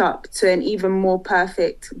catch up to an even more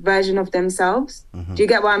perfect version of themselves. Do you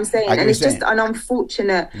get what I'm saying? And it's just an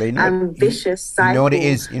unfortunate and vicious cycle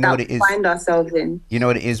that we find ourselves in. You know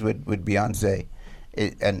what it is with Beyonce?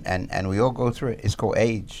 And we all go through it. It's called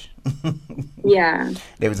age. Yeah.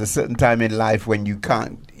 There was a certain time in life when you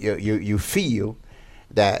can't, you feel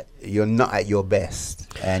that you're not at your best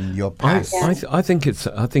and you're past. I think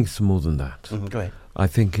it's more than that. Go ahead. I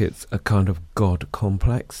think it's a kind of God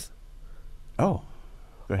complex. Oh.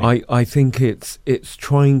 Go ahead. I think it's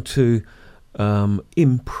trying to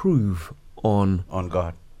improve on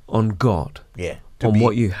God. On God. Yeah. On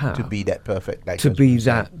what you have. To be that perfect. Like to be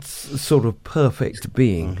that sort of perfect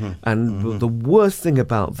being. And the worst thing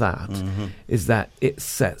about that is that it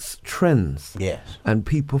sets trends. Yes. And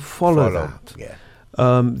people follow that. Yeah.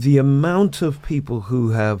 The amount of people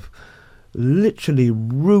who have literally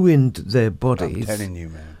ruined their bodies, I'm telling you,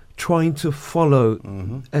 man, trying to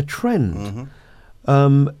follow a trend.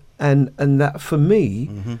 And that for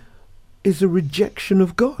me, is a rejection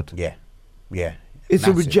of God. Yeah. Yeah. It's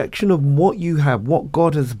Massive. a rejection of what you have, what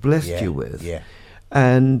God has blessed you with. Yeah.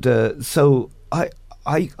 And so I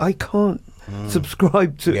can't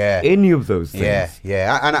subscribe to any of those things. Yeah,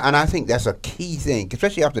 yeah. And I think that's a key thing,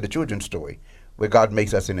 especially after the children's story, where God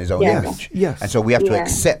makes us in his own image. Yes. And so we have to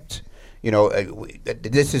accept, you know,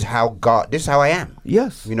 this is how I am.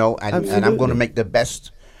 Yes. You know, and I'm going to make the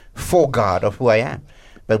best for God of who I am.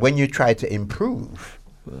 But when you try to improve,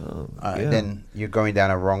 then you're going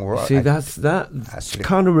down a wrong road. See, that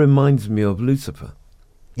kind of reminds me of Lucifer.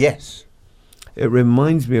 Yes. It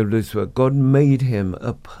reminds me of Lucifer. God made him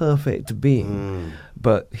a perfect being,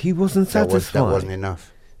 but he wasn't satisfied. That wasn't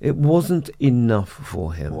enough. It wasn't enough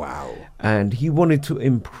for him. Wow. And he wanted to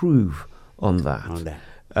improve on that.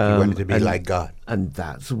 He wanted to be like God. And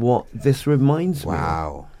that's what this reminds me of.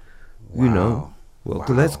 Wow. You know. Well,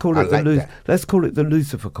 let's call it let's call it the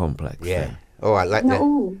Lucifer complex. Yeah. Then. Oh, I like that.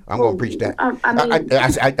 I'm going to preach that.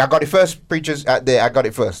 I I got it first, preachers out there. I got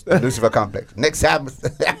it first. The Lucifer complex. Next Sabbath.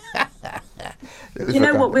 You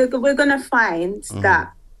know what? We're going to find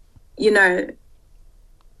that, you know,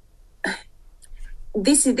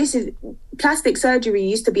 this is plastic surgery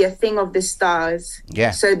used to be a thing of the stars.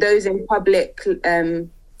 Yeah. So those in public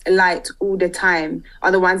light all the time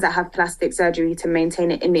are the ones that have plastic surgery to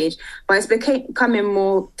maintain an image. But it's becoming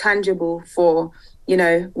more tangible for, you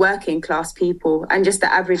know, working class people and just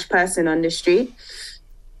the average person on the street.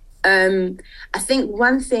 I think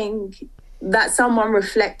one thing that someone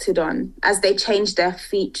reflected on as they changed their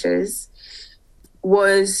features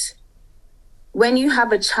was when you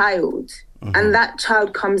have a child and that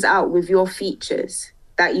child comes out with your features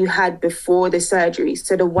that you had before the surgery,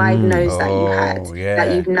 so the wide nose that you had,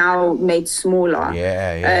 that you've now made smaller.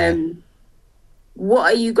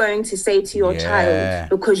 What are you going to say to your child?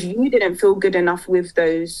 Because you didn't feel good enough with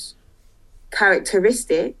those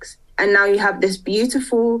characteristics, and now you have this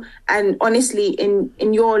beautiful, and honestly,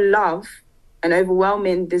 in your love, an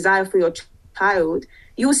overwhelming desire for your child,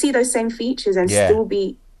 you'll see those same features and still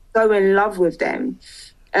be so in love with them.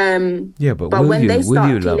 But when they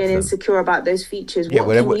start feeling insecure about those features,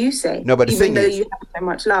 what can you say? No, but the even thing though is, you have so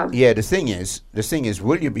much love. Yeah, the thing is,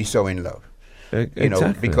 will you be so in love? You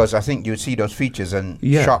know, because I think you see those features and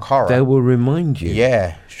shock horror. They will remind you.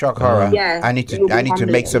 Yeah, shock horror. I need to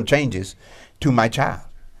make some changes to my child.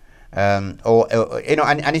 Or you know,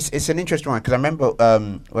 and it's an interesting one, because I remember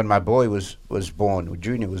when my boy was born,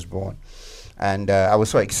 Junior was born, and I was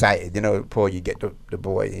so excited. You know, Paul, you get the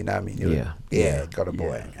boy. You know what I mean? Got a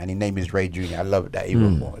boy, and his name is Ray Junior. I love that.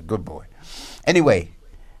 Even more, good boy. Anyway,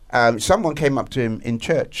 someone came up to him in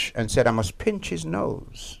church and said, "I must pinch his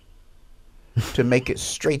nose to make it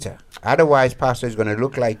straighter. Otherwise, Pastor, is going to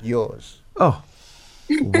look like yours." Oh,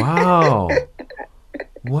 wow.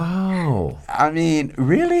 Wow. I mean,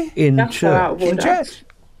 really? In church. In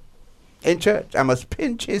church. I must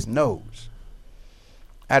pinch his nose.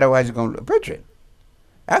 Otherwise, you're going to look Bridget.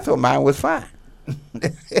 I thought mine was fine.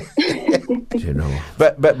 You know.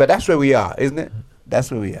 But that's where we are, isn't it?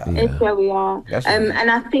 That's where we are. It's where we are.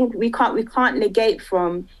 And I think we can't negate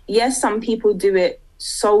from, yes, some people do it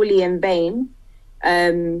solely in vain,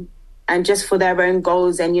 and just for their own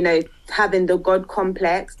goals and, you know, having the God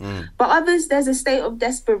complex. But others, there's a state of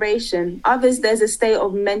desperation. Others, there's a state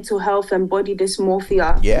of mental health and body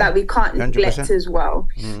dysmorphia that we can't neglect 100%. As well.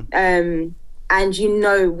 And, you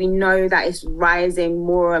know, we know that it's rising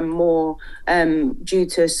more and more due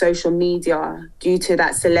to social media, due to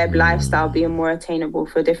that celeb lifestyle being more attainable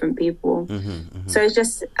for different people. So it's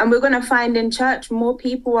just, and we're going to find in church, more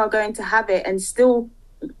people are going to have it and still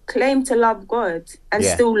claim to love God and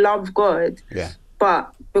still love God,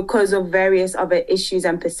 but because of various other issues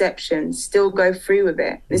and perceptions, still go through with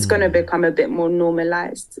it. It's going to become a bit more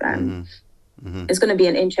normalized. It's going to be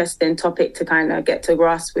an interesting topic to kind of get to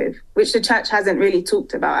grasp with, which the church hasn't really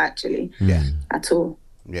talked about actually at all.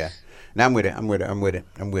 Yeah. Now I'm with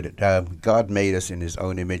it. God made us in his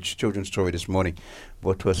own image. Children's story this morning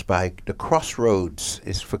brought to us by The Crossroads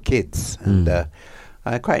is for kids. And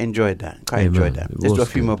I quite enjoyed that. Let's do a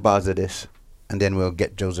few more bars of this, and then we'll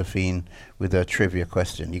get Josephine with a trivia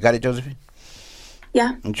question. You got it, Josephine?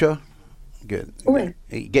 Yeah. You sure? Good. Okay.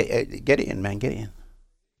 Get it in, man. Get it in.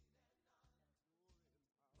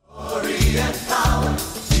 Glory and power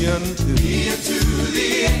be unto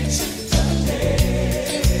the ancient of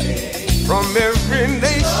days. From every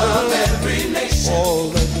nation,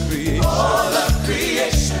 all of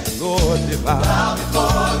creation, Lord divine, bow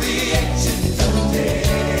before the ancient of days.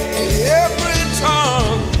 Every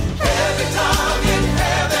tongue in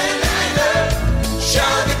heaven and earth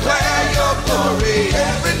shall declare your glory.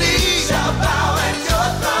 Every knee shall bow at your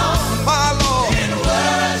throne, my Lord, in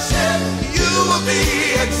worship.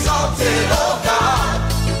 exalted, O God,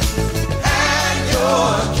 and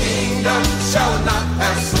your kingdom shall not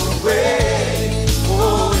pass away,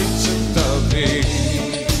 O Ancient of Days.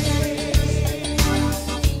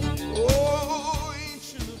 O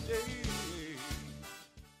Ancient of Days.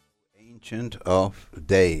 Ancient of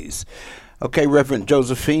Days. Okay, Reverend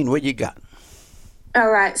Josephine, what you got? All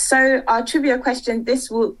right, so our trivia question this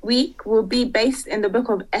week will be based in the book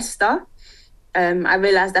of Esther. I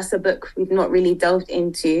realize that's a book we've not really delved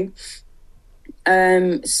into.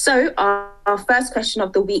 So our first question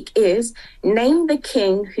of the week is, name the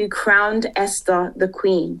king who crowned Esther the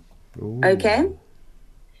queen. Ooh. Okay?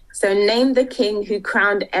 So name the king who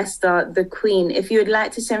crowned Esther the queen. If you would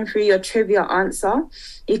like to send through your trivia answer,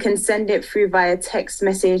 you can send it through via text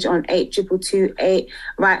message on 82228.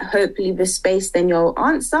 Write hope, leave a space, then your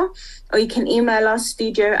answer. Or you can email us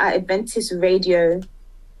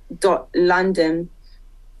studio@adventisradio.london.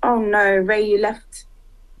 Oh no, Ray, you left.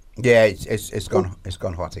 Yeah, it's gone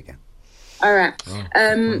hot again. All right.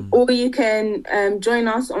 Or you can join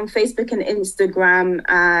us on Facebook and Instagram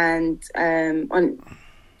and on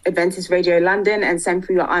Adventist Radio London and send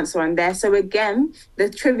through your answer on there. So again, the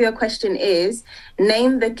trivia question is,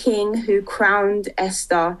 name the king who crowned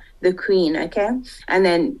Esther the queen, okay? And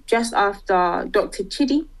then just after Dr.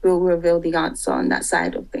 Chidi, we'll reveal the answer on that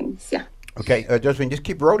side of things, yeah. Okay, Josephine, just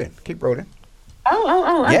keep rolling.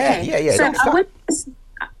 Oh, okay. Yeah. So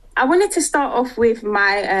I wanted to start off with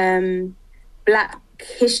my Black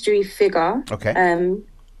history figure. Okay.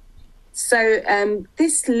 So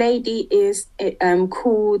this lady is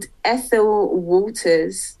called Ethel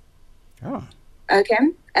Waters. Oh.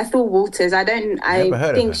 Okay, Ethel Waters. I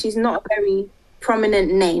think she's not a very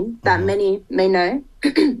prominent name that many may know,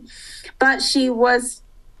 but she was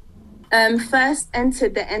first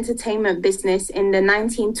entered the entertainment business in the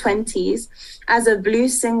 1920s as a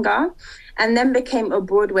blues singer, and then became a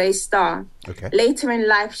Broadway star. Okay. Later in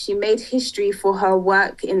life, she made history for her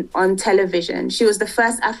work on television. She was the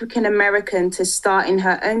first African-American to star in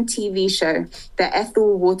her own TV show, The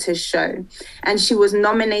Ethel Waters Show. And she was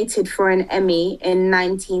nominated for an Emmy in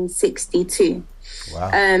 1962.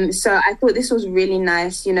 Wow. So I thought this was really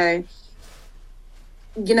nice. You know,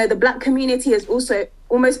 the Black community has also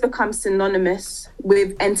almost become synonymous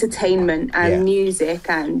with entertainment and music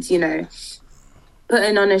and,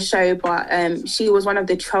 putting on a show, but she was one of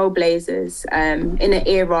the trailblazers in an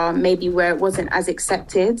era maybe where it wasn't as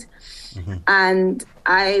accepted. And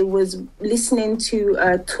I was listening to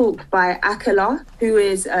a talk by Akala, who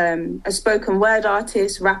is a spoken word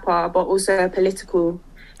artist, rapper, but also a political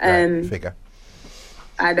figure.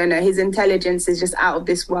 I don't know, his intelligence is just out of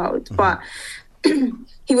this world. But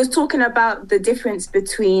he was talking about the difference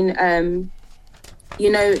between,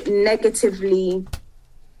 negatively,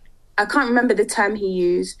 I can't remember the term he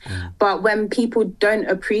used, but when people don't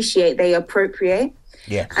appreciate, they appropriate.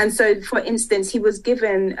 Yeah. And so, for instance, he was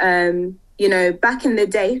given, back in the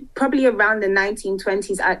day, probably around the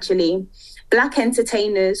 1920s, actually, Black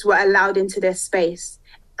entertainers were allowed into their space.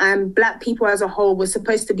 And Black people as a whole were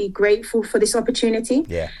supposed to be grateful for this opportunity.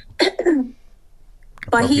 Yeah.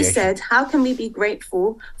 But he said, how can we be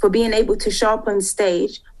grateful for being able to show up on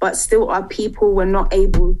stage, but still our people were not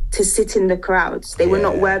able to sit in the crowds? They were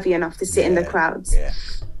not worthy enough to sit in the crowds. Yeah.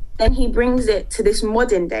 Then he brings it to this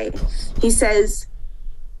modern day. He says,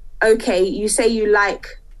 okay, you say you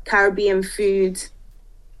like Caribbean food,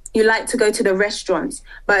 you like to go to the restaurants,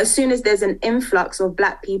 but as soon as there's an influx of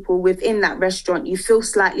Black people within that restaurant, you feel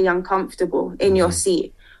slightly uncomfortable in your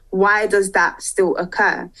seat. Why does that still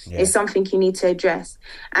occur? It's something you need to address.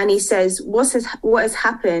 And he says, what has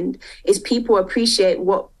happened is people appreciate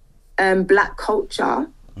what Black culture,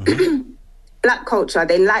 Black culture,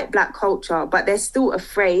 they like Black culture, but they're still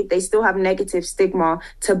afraid. They still have negative stigma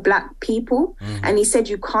to Black people. And he said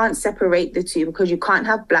you can't separate the two because you can't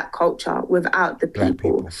have Black culture without the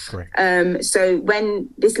people. So when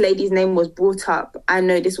this lady's name was brought up, I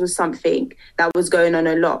know this was something that was going on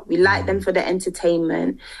a lot. We like them for the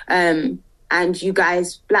entertainment. And you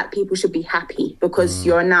guys, Black people, should be happy because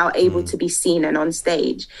you're now able to be seen and on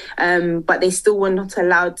stage. But they still were not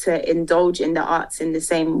allowed to indulge in the arts in the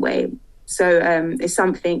same way. So it's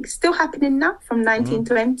something still happening now from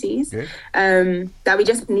 1920s that we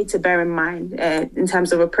just need to bear in mind in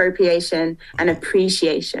terms of appropriation and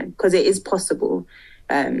appreciation, because it is possible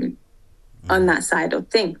on that side of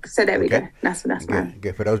things. So there we go. That's mine.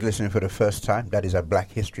 Good. For those listening for the first time, that is a Black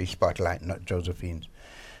History Spotlight, not Josephine's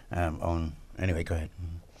own. Anyway, go ahead.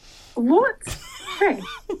 What? Hey.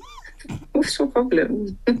 What's your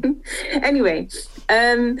problem? Anyway,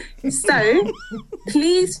 so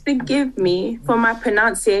please forgive me for my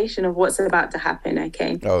pronunciation of what's about to happen,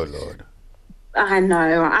 okay? Oh, Lord. I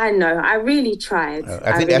know. I really tried.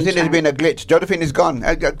 I think there's been a glitch. Josephine is gone.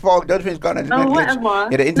 Josephine's gone. Oh, whatever.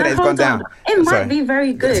 Yeah, the internet has gone down. It might be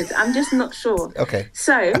very good. I'm just not sure. Okay.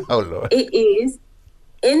 So, oh, Lord. It is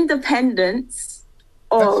Independence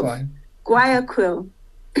of Guayaquil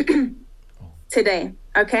today.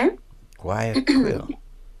 Okay? Guayaquil.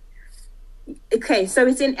 Okay, so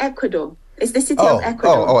it's in Ecuador. It's the city of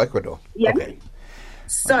Ecuador. Oh, Ecuador. Yeah. Okay.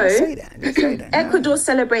 So, Say that. Ecuador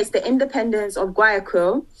celebrates the independence of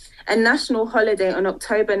Guayaquil, a national holiday on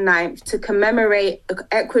October 9th to commemorate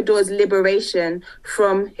Ecuador's liberation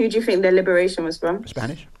from, who do you think their liberation was from?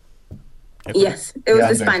 Spanish? Yes, it was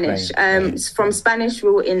the Spanish. From Spanish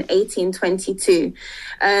rule in 1822.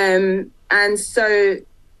 And so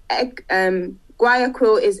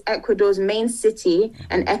Guayaquil is Ecuador's main city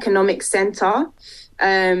and economic center.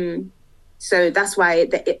 So that's why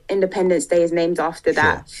the Independence Day is named after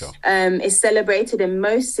that. Sure. It's celebrated in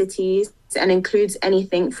most cities and includes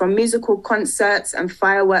anything from musical concerts and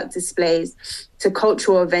firework displays to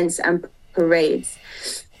cultural events and parades.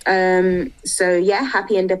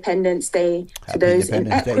 Happy Independence Day to those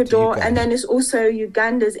in Ecuador. And then it's also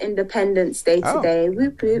Uganda's Independence Day today.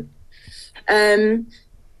 Whoop, whoop.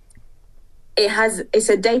 It's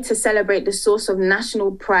a day to celebrate the source of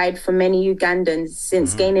national pride for many Ugandans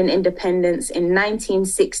since gaining independence in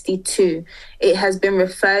 1962. It has been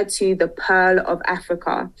referred to the Pearl of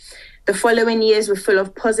Africa. The following years were full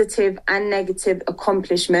of positive and negative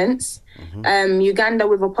accomplishments. Uganda,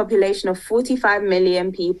 with a population of 45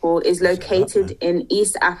 million people, is located in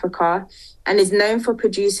East Africa and is known for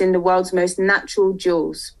producing the world's most natural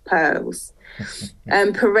jewels, pearls.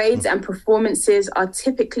 Parades and performances are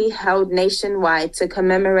typically held nationwide to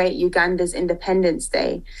commemorate Uganda's Independence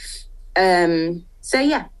Day.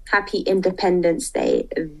 Happy Independence Day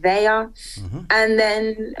there. And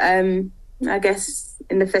then I guess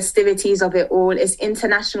in the festivities of it all, it's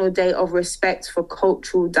International Day of Respect for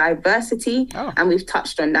Cultural Diversity. And we've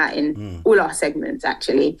touched on that in all our segments,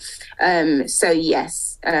 actually. We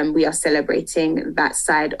are celebrating that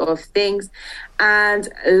side of things. And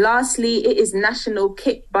lastly, it is National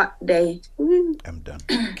Kick Butt Day. I'm done.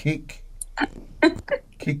 Kick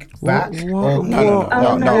back? No.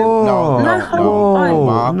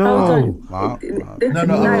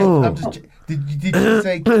 Did you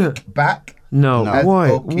say kick back? No.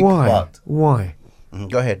 Why?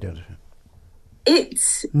 Go ahead, Josephine. It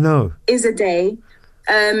is a day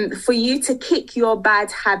for you to kick your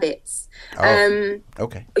bad habits.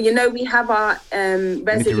 Okay. You know, we have our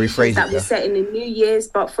resolutions that we set in the New Year's,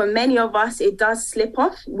 but for many of us, it does slip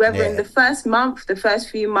off, whether in the first month, the first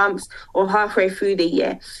few months, or halfway through the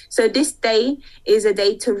year. So this day is a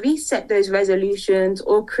day to reset those resolutions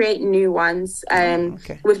or create new ones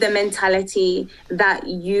with the mentality that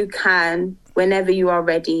you can, whenever you are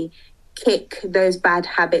ready, kick those bad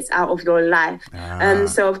habits out of your life.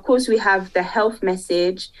 So of course we have the health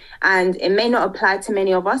message, and it may not apply to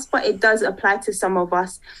many of us, but it does apply to some of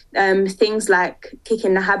us. Things like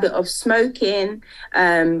kicking the habit of smoking,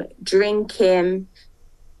 drinking,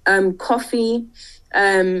 coffee,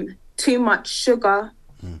 too much sugar,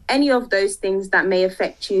 any of those things that may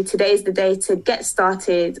affect you. Today is the day to get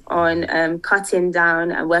started on cutting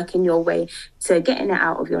down and working your way to getting it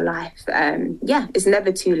out of your life. It's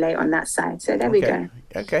never too late on that side. So there we go.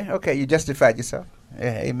 Okay. You justified yourself.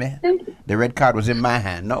 Yeah, amen. Thank you. The red card was in my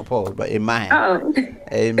hand, not Paul, but in my hand. Oh.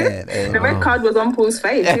 Amen. The red card was on Paul's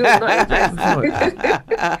face. He was not impressed.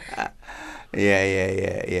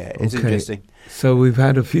 Yeah. It's interesting. So we've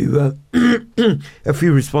had a few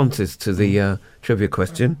responses to the trivia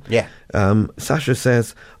question. Yeah. Sasha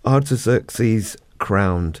says Artaxerxes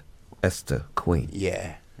crowned Esther queen.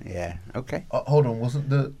 Yeah. Okay. Hold on, wasn't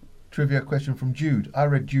the trivia question from Jude? I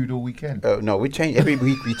read Jude all weekend. Oh no, we change every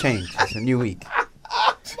week. We change. It's a new week.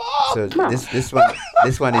 So this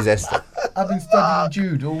one is Esther. I've been studying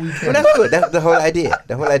Jude all weekend. Well, that's good. That's the whole idea.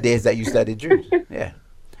 The whole idea is that you studied Jude. Yeah.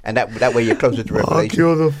 And that way you're closer to Revelation. Mark,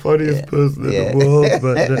 you're the funniest person in the world,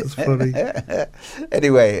 but that's funny.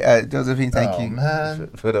 Anyway, Josephine, thank you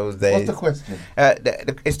for those days. What's the question?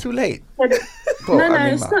 It's too late.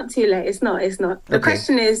 It's not too late. It's not. The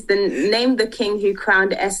question is, name the king who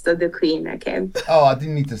crowned Esther the queen, okay? Oh, I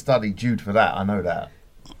didn't need to study Jude for that. I know that.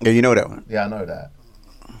 Yeah, you know that one? Yeah, I know that.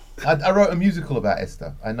 I wrote a musical about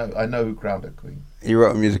Esther. I know who crowned her queen. You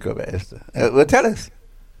wrote a musical about Esther. Well, tell us.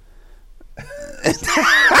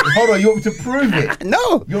 Hold on, you want me to prove it?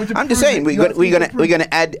 No, I'm just saying we're gonna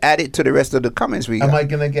add it to the rest of the comments we got. Am I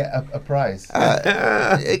gonna get a prize? Of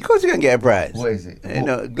course you're gonna get a prize. What is it? You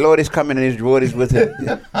know, Lord is coming and His reward is with Him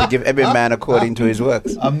to give every man according to his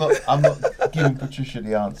works. I'm not giving Patricia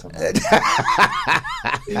the answer.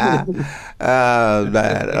 Oh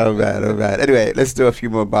man. Anyway, let's do a few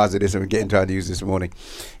more bars of this and we get into our news this morning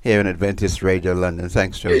here on Adventist Radio London.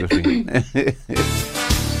 Thanks, Josephine.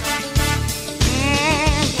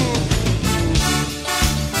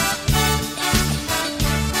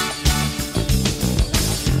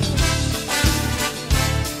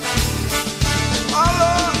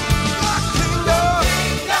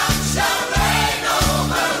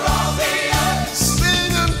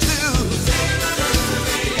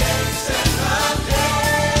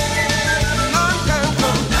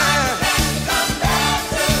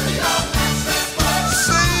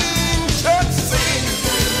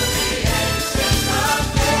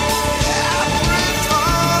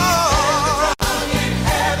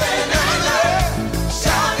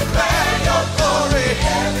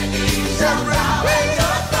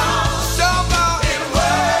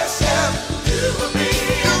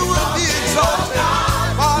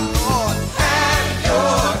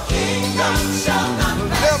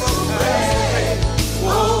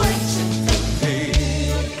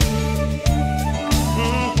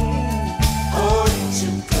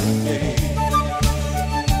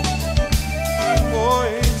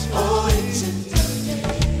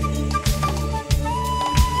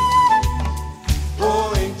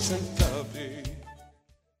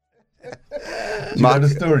 Mark, the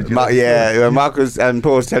story, Marcus and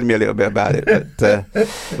Paul's telling me a little bit about it, but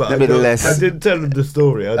nevertheless, I didn't tell him the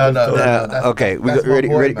story. Okay, we got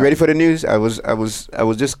ready for the news. I was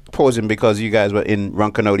just pausing because you guys were in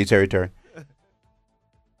Roncanodi territory.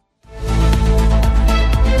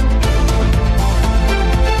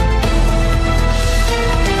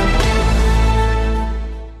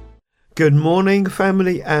 Good morning,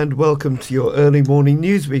 family, and welcome to your early morning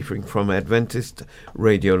news briefing from Adventist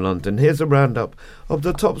Radio London. Here's a roundup of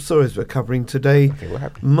the top stories we're covering today,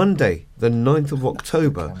 Monday, the 9th of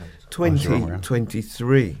October,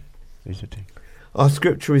 2023. Our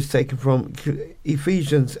scripture is taken from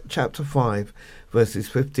Ephesians chapter 5, verses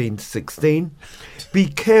 15 to 16. Be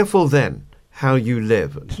careful then how you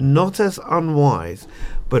live, not as unwise,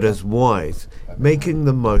 but as wise, making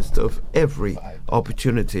the most of every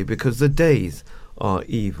opportunity, because the days are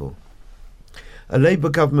evil. A Labour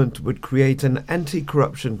government would create an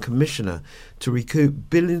anti-corruption commissioner to recoup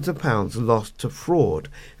billions of pounds lost to fraud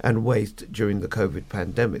and waste during the COVID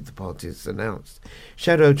pandemic, the party has announced.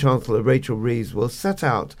 Shadow Chancellor Rachel Reeves will set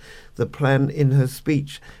out the plan in her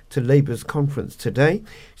speech to Labour's conference today.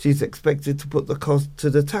 She's expected to put the cost to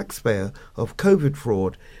the taxpayer of COVID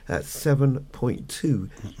fraud at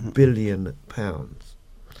 £7.2 billion.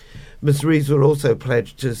 Ms Reeves will also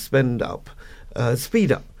pledge to speed up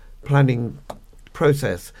planning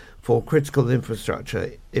process for critical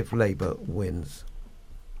infrastructure if Labour wins.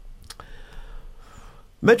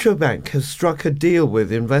 Metro Bank has struck a deal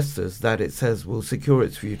with investors that it says will secure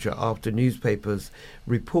its future after newspapers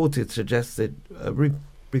reports suggested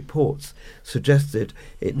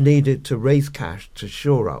it needed to raise cash to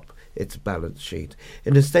shore up its balance sheet.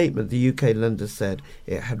 In a statement, the UK lender said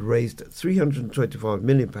it had raised £325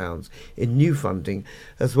 million in new funding,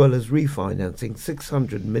 as well as refinancing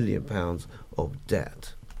 £600 million of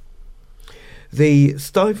debt. The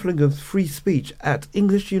stifling of free speech at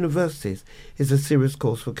English universities is a serious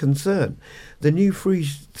cause for concern. The new free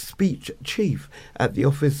speech chief at the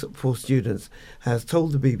Office for Students has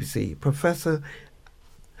told the BBC Professor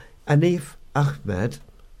Arif Ahmed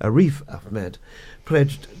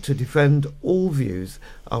pledged to defend all views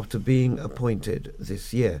after being appointed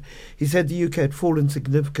this year. He said the UK had fallen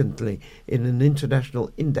significantly in an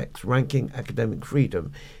international index ranking academic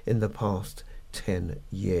freedom in the past 10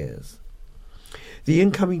 years. The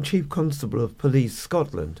incoming Chief Constable of Police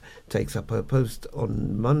Scotland takes up her post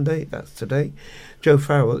on Monday, that's today. Jo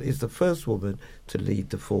Farrell is the first woman to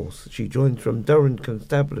lead the force. She joins from Durham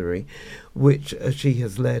Constabulary, which she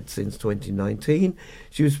has led since 2019.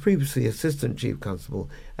 She was previously Assistant Chief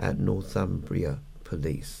Constable at Northumbria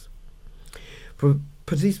Police.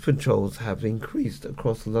 Police patrols have increased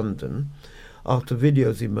across London after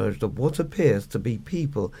videos emerged of what appears to be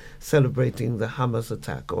people celebrating the Hamas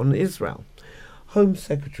attack on Israel. Home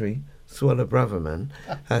Secretary Suella Braverman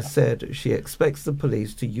has said she expects the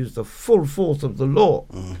police to use the full force of the law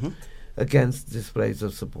against displays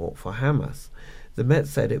of support for Hamas. The Met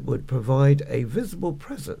said it would provide a visible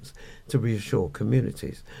presence to reassure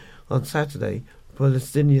communities. On Saturday,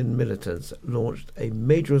 Palestinian militants launched a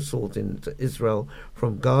major assault into Israel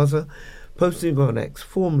from Gaza, posting on X,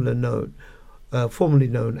 formerly known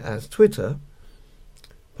as Twitter,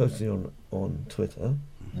 posting on Twitter.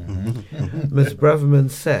 Ms.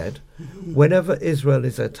 Braverman said, whenever Israel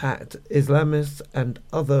is attacked, Islamists and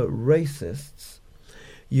other racists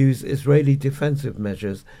use Israeli defensive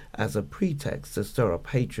measures as a pretext to stir up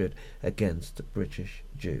hatred against British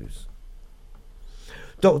Jews.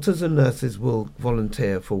 Doctors and nurses will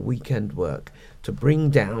volunteer for weekend work to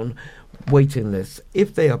bring down waiting lists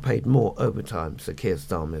if they are paid more overtime, Sir Keir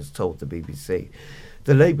Starmer has told the BBC.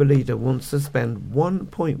 The Labour leader wants to spend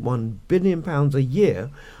 £1.1 billion a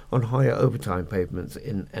year on higher overtime payments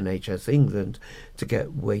in NHS England to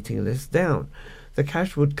get waiting lists down. The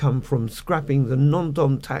cash would come from scrapping the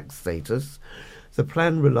non-dom tax status. The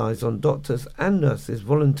plan relies on doctors and nurses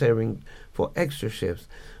volunteering for extra shifts,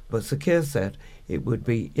 but Sir Keir said it would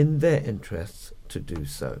be in their interests to do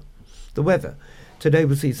so. The weather. Today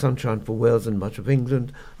will see sunshine for Wales and much of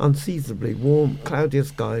England, unseasonably warm, cloudier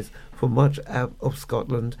skies for much of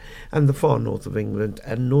Scotland and the far north of England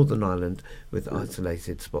and Northern Ireland with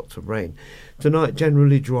isolated spots of rain. Tonight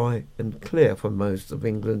generally dry and clear for most of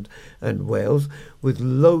England and Wales, with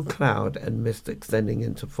low cloud and mist extending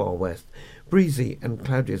into far west. Breezy and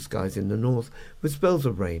cloudier skies in the north with spells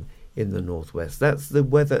of rain in the northwest. That's the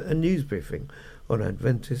weather and news briefing on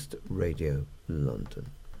Adventist Radio London.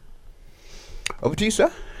 Over to you,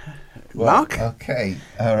 sir. Well, Mark? Okay,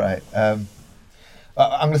 all right. I'm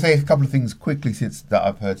going to say a couple of things quickly that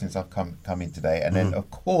I've heard since I've come in today, and then of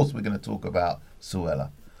course we're going to talk about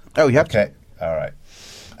Suella. Oh, you have to. All right.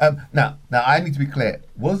 Now I need to be clear.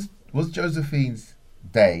 Was Josephine's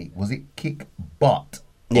day? Was it kick butt?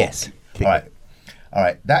 Yes. All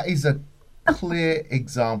right. That is a clear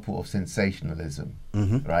example of sensationalism,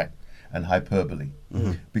 right, and hyperbole,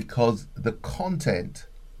 because the content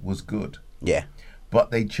was good. Yeah. But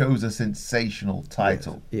they chose a sensational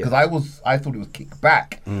title Yes. because I thought it was kick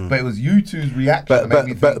back, but it was U2's reaction that made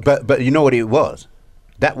me think. But you know what it was?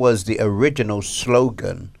 That was the original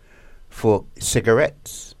slogan for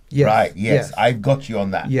cigarettes. Yes. Right, yes. I've got you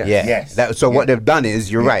on that. Yes. Yeah. Yes. What they've done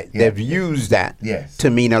is, you're right, they've used that to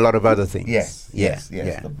mean a lot of other things. Yes.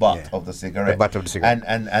 The butt of the cigarette. The butt of the cigarette.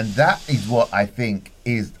 And that is what I think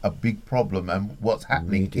is a big problem and what's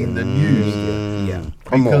happening in the news.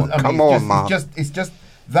 Come on, Mark. It's just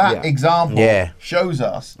that example shows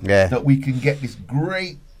us that we can get this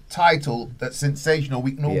great title that's sensational.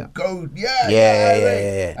 We can all go, and it's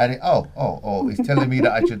telling me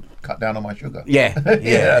that I should cut down on my sugar.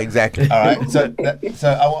 Exactly. All right, so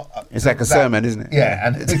I want. It's like a sermon, isn't it? Yeah,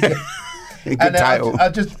 and good title. I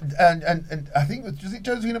think was it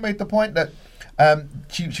Josephine that made the point that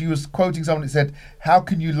she was quoting someone that said, "How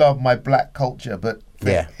can you love my black culture but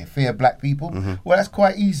fear black people?" Well, that's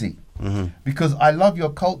quite easy. Because I love your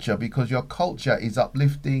culture because your culture is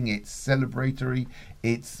uplifting, it's celebratory,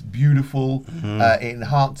 it's beautiful, it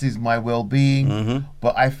enhances my well-being.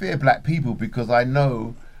 But I fear black people because I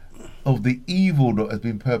know of the evil that has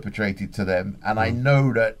been perpetrated to them, and I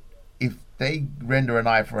know that if they render an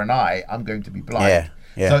eye for an eye, I'm going to be blind.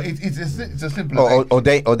 So it's a simple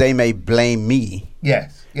thing. Or they may blame me.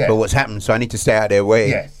 Yes. For what's happened, so I need to stay out of their way.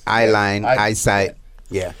 Yes. Eye line, eyesight.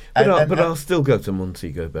 Yeah, but I'll still go to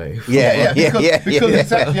Montego Bay. Because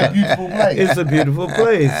it's actually a beautiful place. It's a beautiful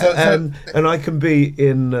place, and I can be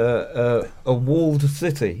in a walled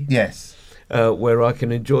city. Yes, where I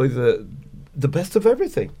can enjoy the best of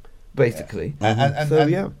everything, basically.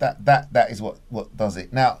 That is what does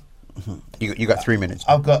it. Now, you got 3 minutes.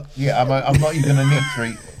 I've got I'm not even going to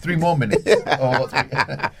need three more minutes.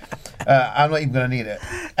 I'm not even going to need it.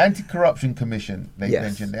 Anti-Corruption Commission. They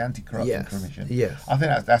mentioned the Anti-Corruption Commission. Yes, I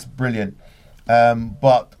think that's brilliant.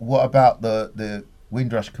 But what about the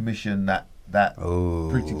Windrush Commission that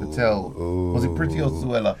Priti Patel was it Priti or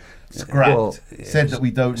Suella scrapped? Said that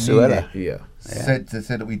we don't need it. Said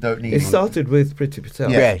that we don't need it. It started with Priti Patel.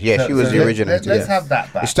 She was the originator. Let's have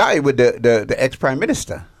that back. It started with the ex-Prime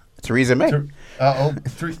Minister, Theresa May. She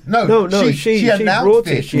announced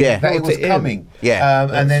it. That it was coming.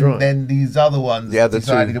 And then these other ones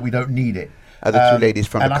decided that we don't need it. Other two ladies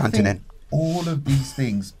from the continent. I think all of these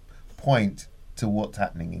things point to what's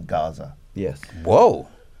happening in Gaza. Yes. Whoa.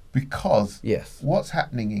 Because what's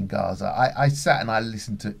happening in Gaza, I sat and I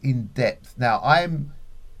listened to in depth. Now I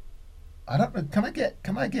don't know. Can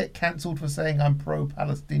I get cancelled for saying I'm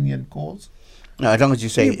pro-Palestinian cause? No, as long as you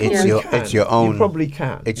say it's your own. You probably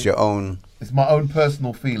can. It's your own. It's my own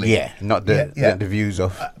personal feeling. Yeah, not the views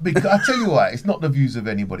of. Because I tell you why. It's not the views of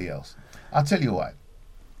anybody else. I'll tell you why.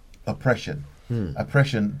 Oppression.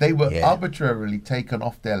 Oppression. They were arbitrarily taken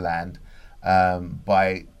off their land.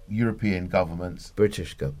 by European governments,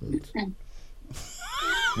 British government,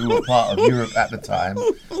 who were part of Europe at the time,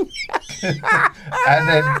 and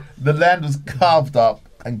then the land was carved up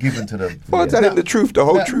and given to them. Well, telling the truth, the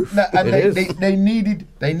whole truth. And they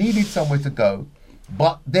needed somewhere to go,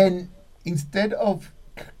 but then instead of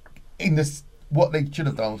what they should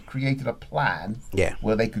have done was created a plan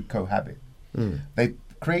where they could cohabit. They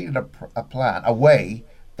created a plan, a way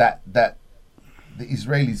that the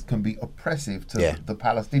Israelis can be oppressive to the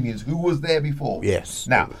Palestinians who was there before. Yes.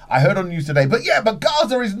 Now, I heard on the news today, but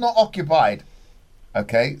Gaza is not occupied.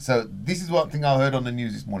 Okay, so this is one thing I heard on the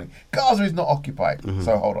news this morning. Gaza is not occupied.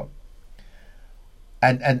 So hold on.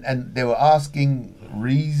 And they were asking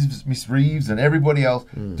Miss Reeves and everybody else,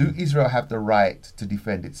 do Israel have the right to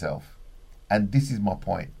defend itself? And this is my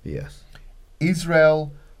point. Yes.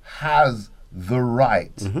 Israel has the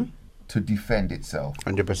right to defend itself.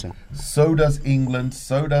 100%. So does England,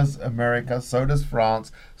 so does America, so does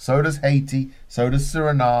France, so does Haiti, so does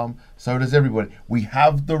Suriname, so does everybody. We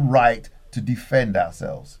have the right to defend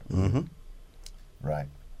ourselves. Right.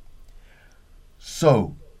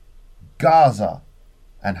 So, Gaza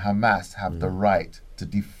and Hamas have the right to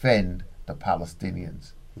defend the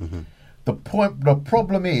Palestinians. The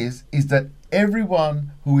problem is that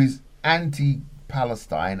everyone who is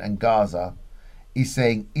anti-Palestine and Gaza is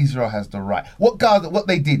saying Israel has the right. What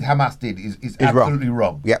they did, Hamas did, is absolutely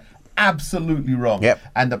wrong. Yep. Absolutely wrong. Yep.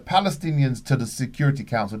 And the Palestinians to the Security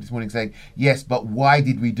Council this morning saying, yes, but why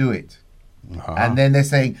did we do it? And then they're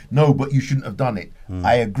saying, no, but you shouldn't have done it.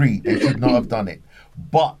 I agree, they should not have done it.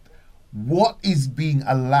 But what is being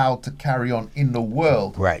allowed to carry on in the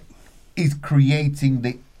world is creating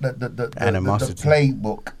the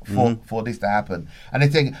playbook for this to happen. And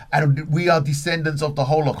they're saying, and we are descendants of the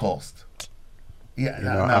Holocaust. Yeah,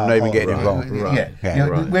 I'm not even getting involved.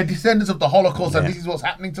 We're descendants of the Holocaust, and this is what's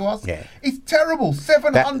happening to us. It's terrible.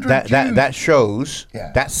 700 Jews. That shows.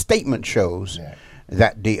 That statement shows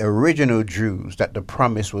that the original Jews that the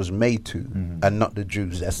promise was made to are not the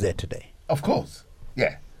Jews that's there today. Of course.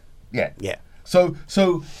 Yeah. So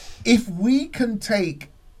if we can take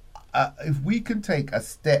a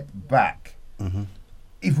step back,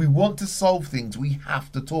 if we want to solve things, we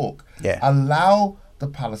have to talk. Allow the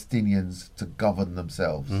Palestinians to govern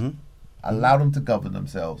themselves. Allow them to govern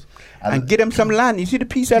themselves, and give them some land. You see the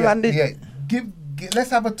piece of land.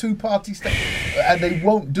 Let's have a two-party state, and they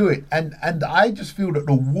won't do it. And I just feel that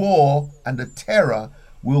the war and the terror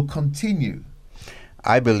will continue.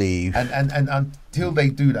 I believe, and until they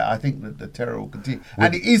do that, I think that the terror will continue.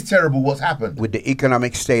 And it is terrible what's happened. With the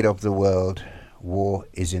economic state of the world, war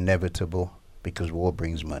is inevitable because war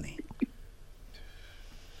brings money.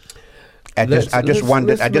 I just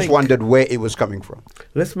wondered where it was coming from.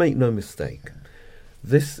 Let's make no mistake.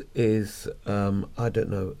 This is, I don't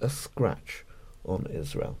know, a scratch on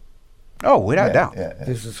Israel. Oh, without doubt.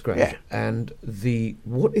 This is a scratch. And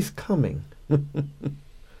what is coming,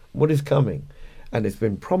 and it's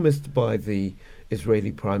been promised by the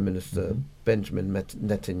Israeli Prime Minister Benjamin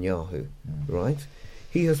Netanyahu, right?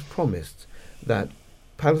 He has promised that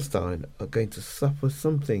Palestine are going to suffer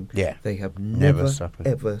something they have never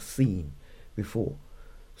ever seen before.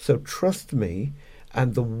 So trust me,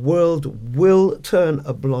 and the world will turn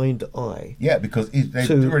a blind eye. Yeah, because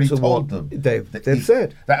they've already told them. They've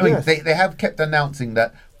said. They have kept announcing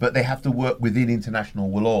that, but they have to work within international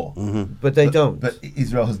law. But they don't. But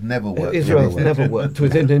Israel has never worked. Israel has never worked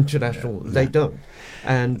within international. They don't.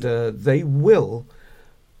 And they will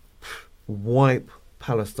wipe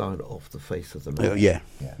Palestine off the face of the earth.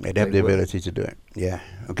 They have the ability to do it. Yeah.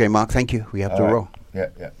 Okay, Mark, thank you. We have to roll. Yeah.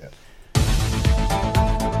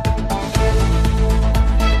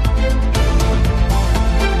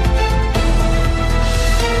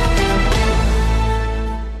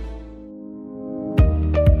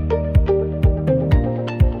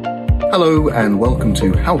 Hello and welcome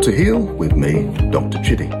to How to Heal with me, Dr.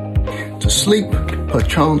 Chidi. To sleep,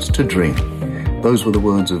 perchance to dream. Those were the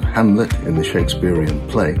words of Hamlet in the Shakespearean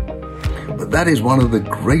play. But that is one of the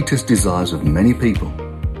greatest desires of many people,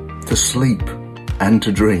 to sleep and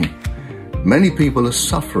to dream. Many people are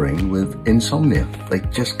suffering with insomnia. They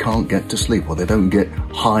just can't get to sleep, or they don't get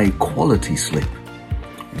high quality sleep.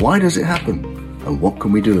 Why does it happen? And what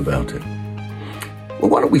can we do about it? Well,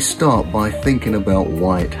 why don't we start by thinking about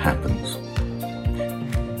why it happens?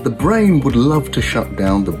 The brain would love to shut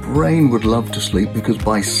down, the brain would love to sleep, because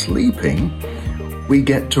by sleeping, we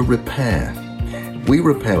get to repair. We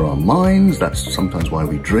repair our minds, that's sometimes why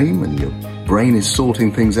we dream, and your brain is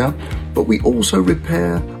sorting things out, but we also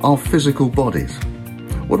repair our physical bodies.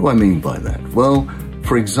 What do I mean by that? Well,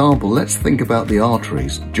 for example, let's think about the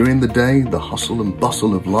arteries. During the day, the hustle and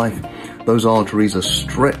bustle of life, those arteries are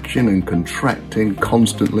stretching and contracting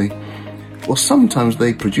constantly, well, sometimes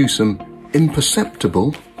they produce some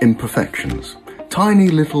imperceptible imperfections, tiny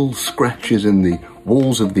little scratches in the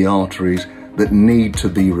walls of the arteries that need to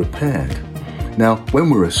be repaired. Now, when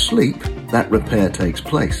we're asleep, that repair takes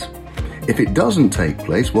place. If it doesn't take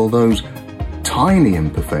place, well, those tiny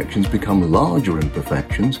imperfections become larger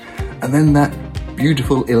imperfections, and then that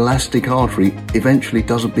beautiful elastic artery eventually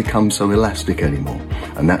doesn't become so elastic anymore,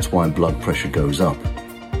 and that's why blood pressure goes up.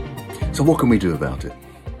 So what can we do about it?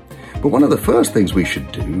 But one of the first things we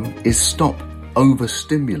should do is stop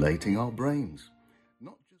overstimulating our brains.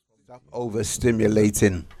 Stop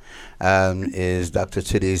overstimulating is Dr.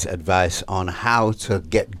 Chidi's advice on how to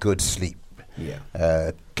get good sleep.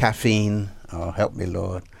 Yeah. Caffeine, oh, help me,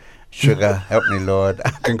 Lord. Sugar, help me, Lord.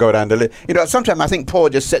 I can go down the list. You know, sometimes I think Paul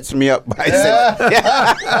just sets me up by saying,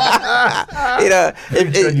 you know,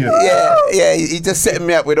 he just setting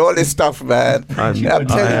me up with all this stuff, man. I'm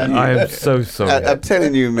telling you. I am so sorry. I'm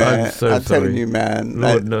telling you, man. I'm so sorry. Telling you, man.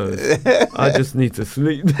 Lord knows. I just need to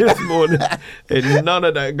sleep this morning. And none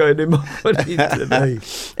of that going in my body today.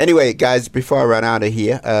 Anyway, guys, before I run out of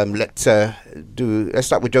here, let's start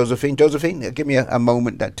with Josephine. Josephine, give me a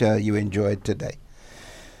moment that you enjoyed today.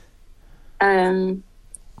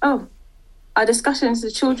 Our discussion is the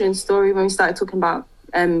children's story when we started talking about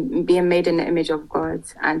being made in the image of God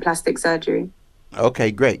and plastic surgery. Okay,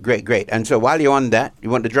 great. And so while you're on that, you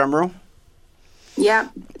want the drum roll? Yeah.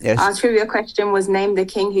 Yes. Our trivia question was, name the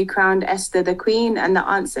king who crowned Esther the queen, and the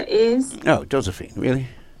answer is... Oh, Josephine, really?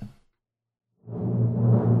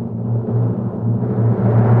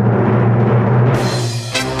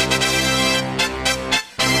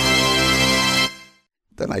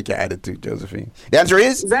 Don't like your attitude, Josephine. The answer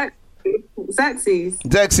is? Xerxes.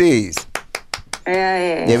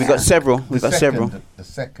 Yeah, we got several. The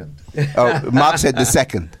second. Oh, Mark said the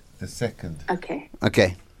second. The second.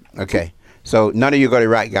 Okay. So none of you got it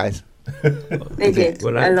right, guys. They did.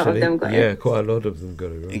 Well, actually, a lot of them got it. Yeah, quite a lot of them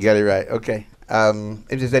got it right. You got it right. Okay.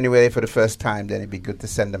 If there's anywhere for the first time, then it'd be good to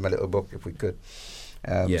send them a little book if we could.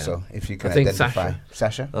 So if you can identify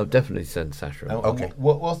Sasha. I'll definitely send Sasha. Okay.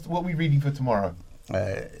 What are we reading for tomorrow?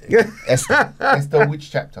 Esther. Esther,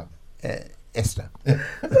 which chapter? Esther.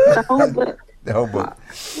 The whole book. The whole book.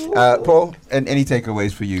 Paul, and any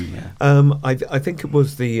takeaways for you? I think it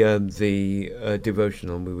was the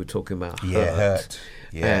devotional we were talking about. Hurt.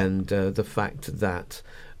 Yeah. And the fact that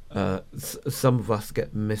some of us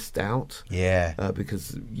get missed out. Yeah.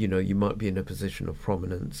 Because you might be in a position of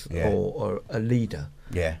prominence or a leader.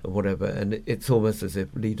 Yeah. Or whatever, and it's almost as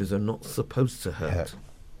if leaders are not supposed to hurt.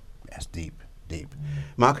 That's deep.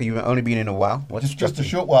 Mark, you've only been in a while. Just a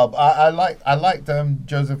short while. I liked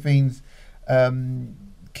Josephine's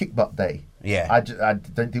kick butt day. Yeah. I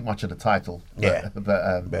don't think much of the title.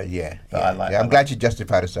 But yeah. I like. I'm glad she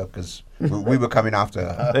justified herself because we were coming after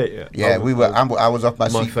her. We were. I was off my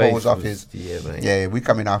seat. Paul was off his. Yeah, we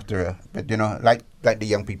coming after her. But like the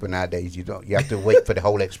young people nowadays, you have to wait for the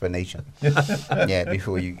whole explanation.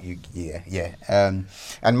 Before you. And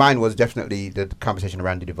mine was definitely the conversation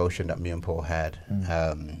around the devotion that me and Paul had,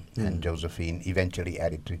 and Josephine eventually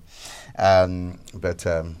added to.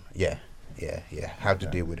 How to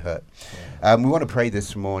deal with hurt. We want to pray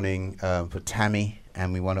this morning for Tammy,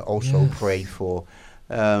 and we want to also pray for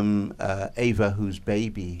Ava, whose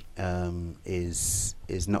baby is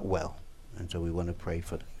not well, and so we want to pray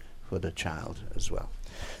for the child as well.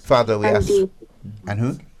 Father, we ask. Dee. And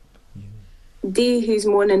who? Dee, who's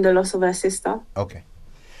mourning the loss of her sister. Okay.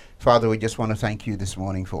 Father, we just want to thank you this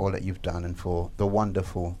morning for all that you've done and for the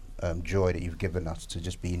wonderful joy that you've given us to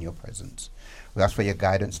just be in your presence. We ask for your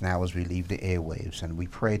guidance now as we leave the airwaves, and we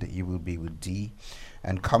pray that you will be with Dee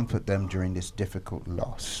and comfort them during this difficult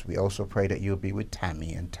loss. We also pray that you'll be with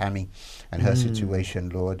Tammy and her situation,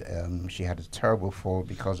 Lord. She had a terrible fall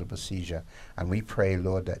because of a seizure, and we pray,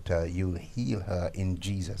 Lord, that you'll heal her in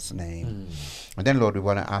Jesus' name. And then, Lord, we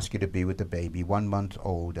want to ask you to be with the baby, 1 month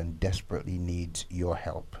old, and desperately needs your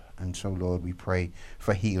help. And so, Lord, we pray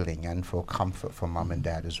for healing and for comfort for mom and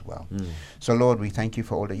dad as well. So, Lord, we thank you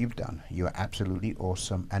for all that you've done. You are absolutely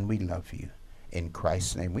awesome, and we love you. In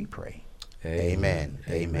Christ's name we pray. Amen.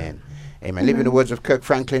 Live in the words of Kirk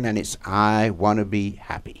Franklin, and it's I Want to Be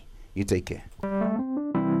Happy. You take care.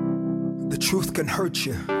 The truth can hurt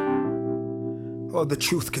you, or the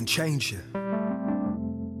truth can change you.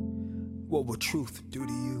 What will truth do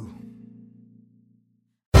to you?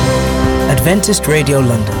 Adventist Radio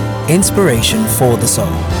London, inspiration for the soul.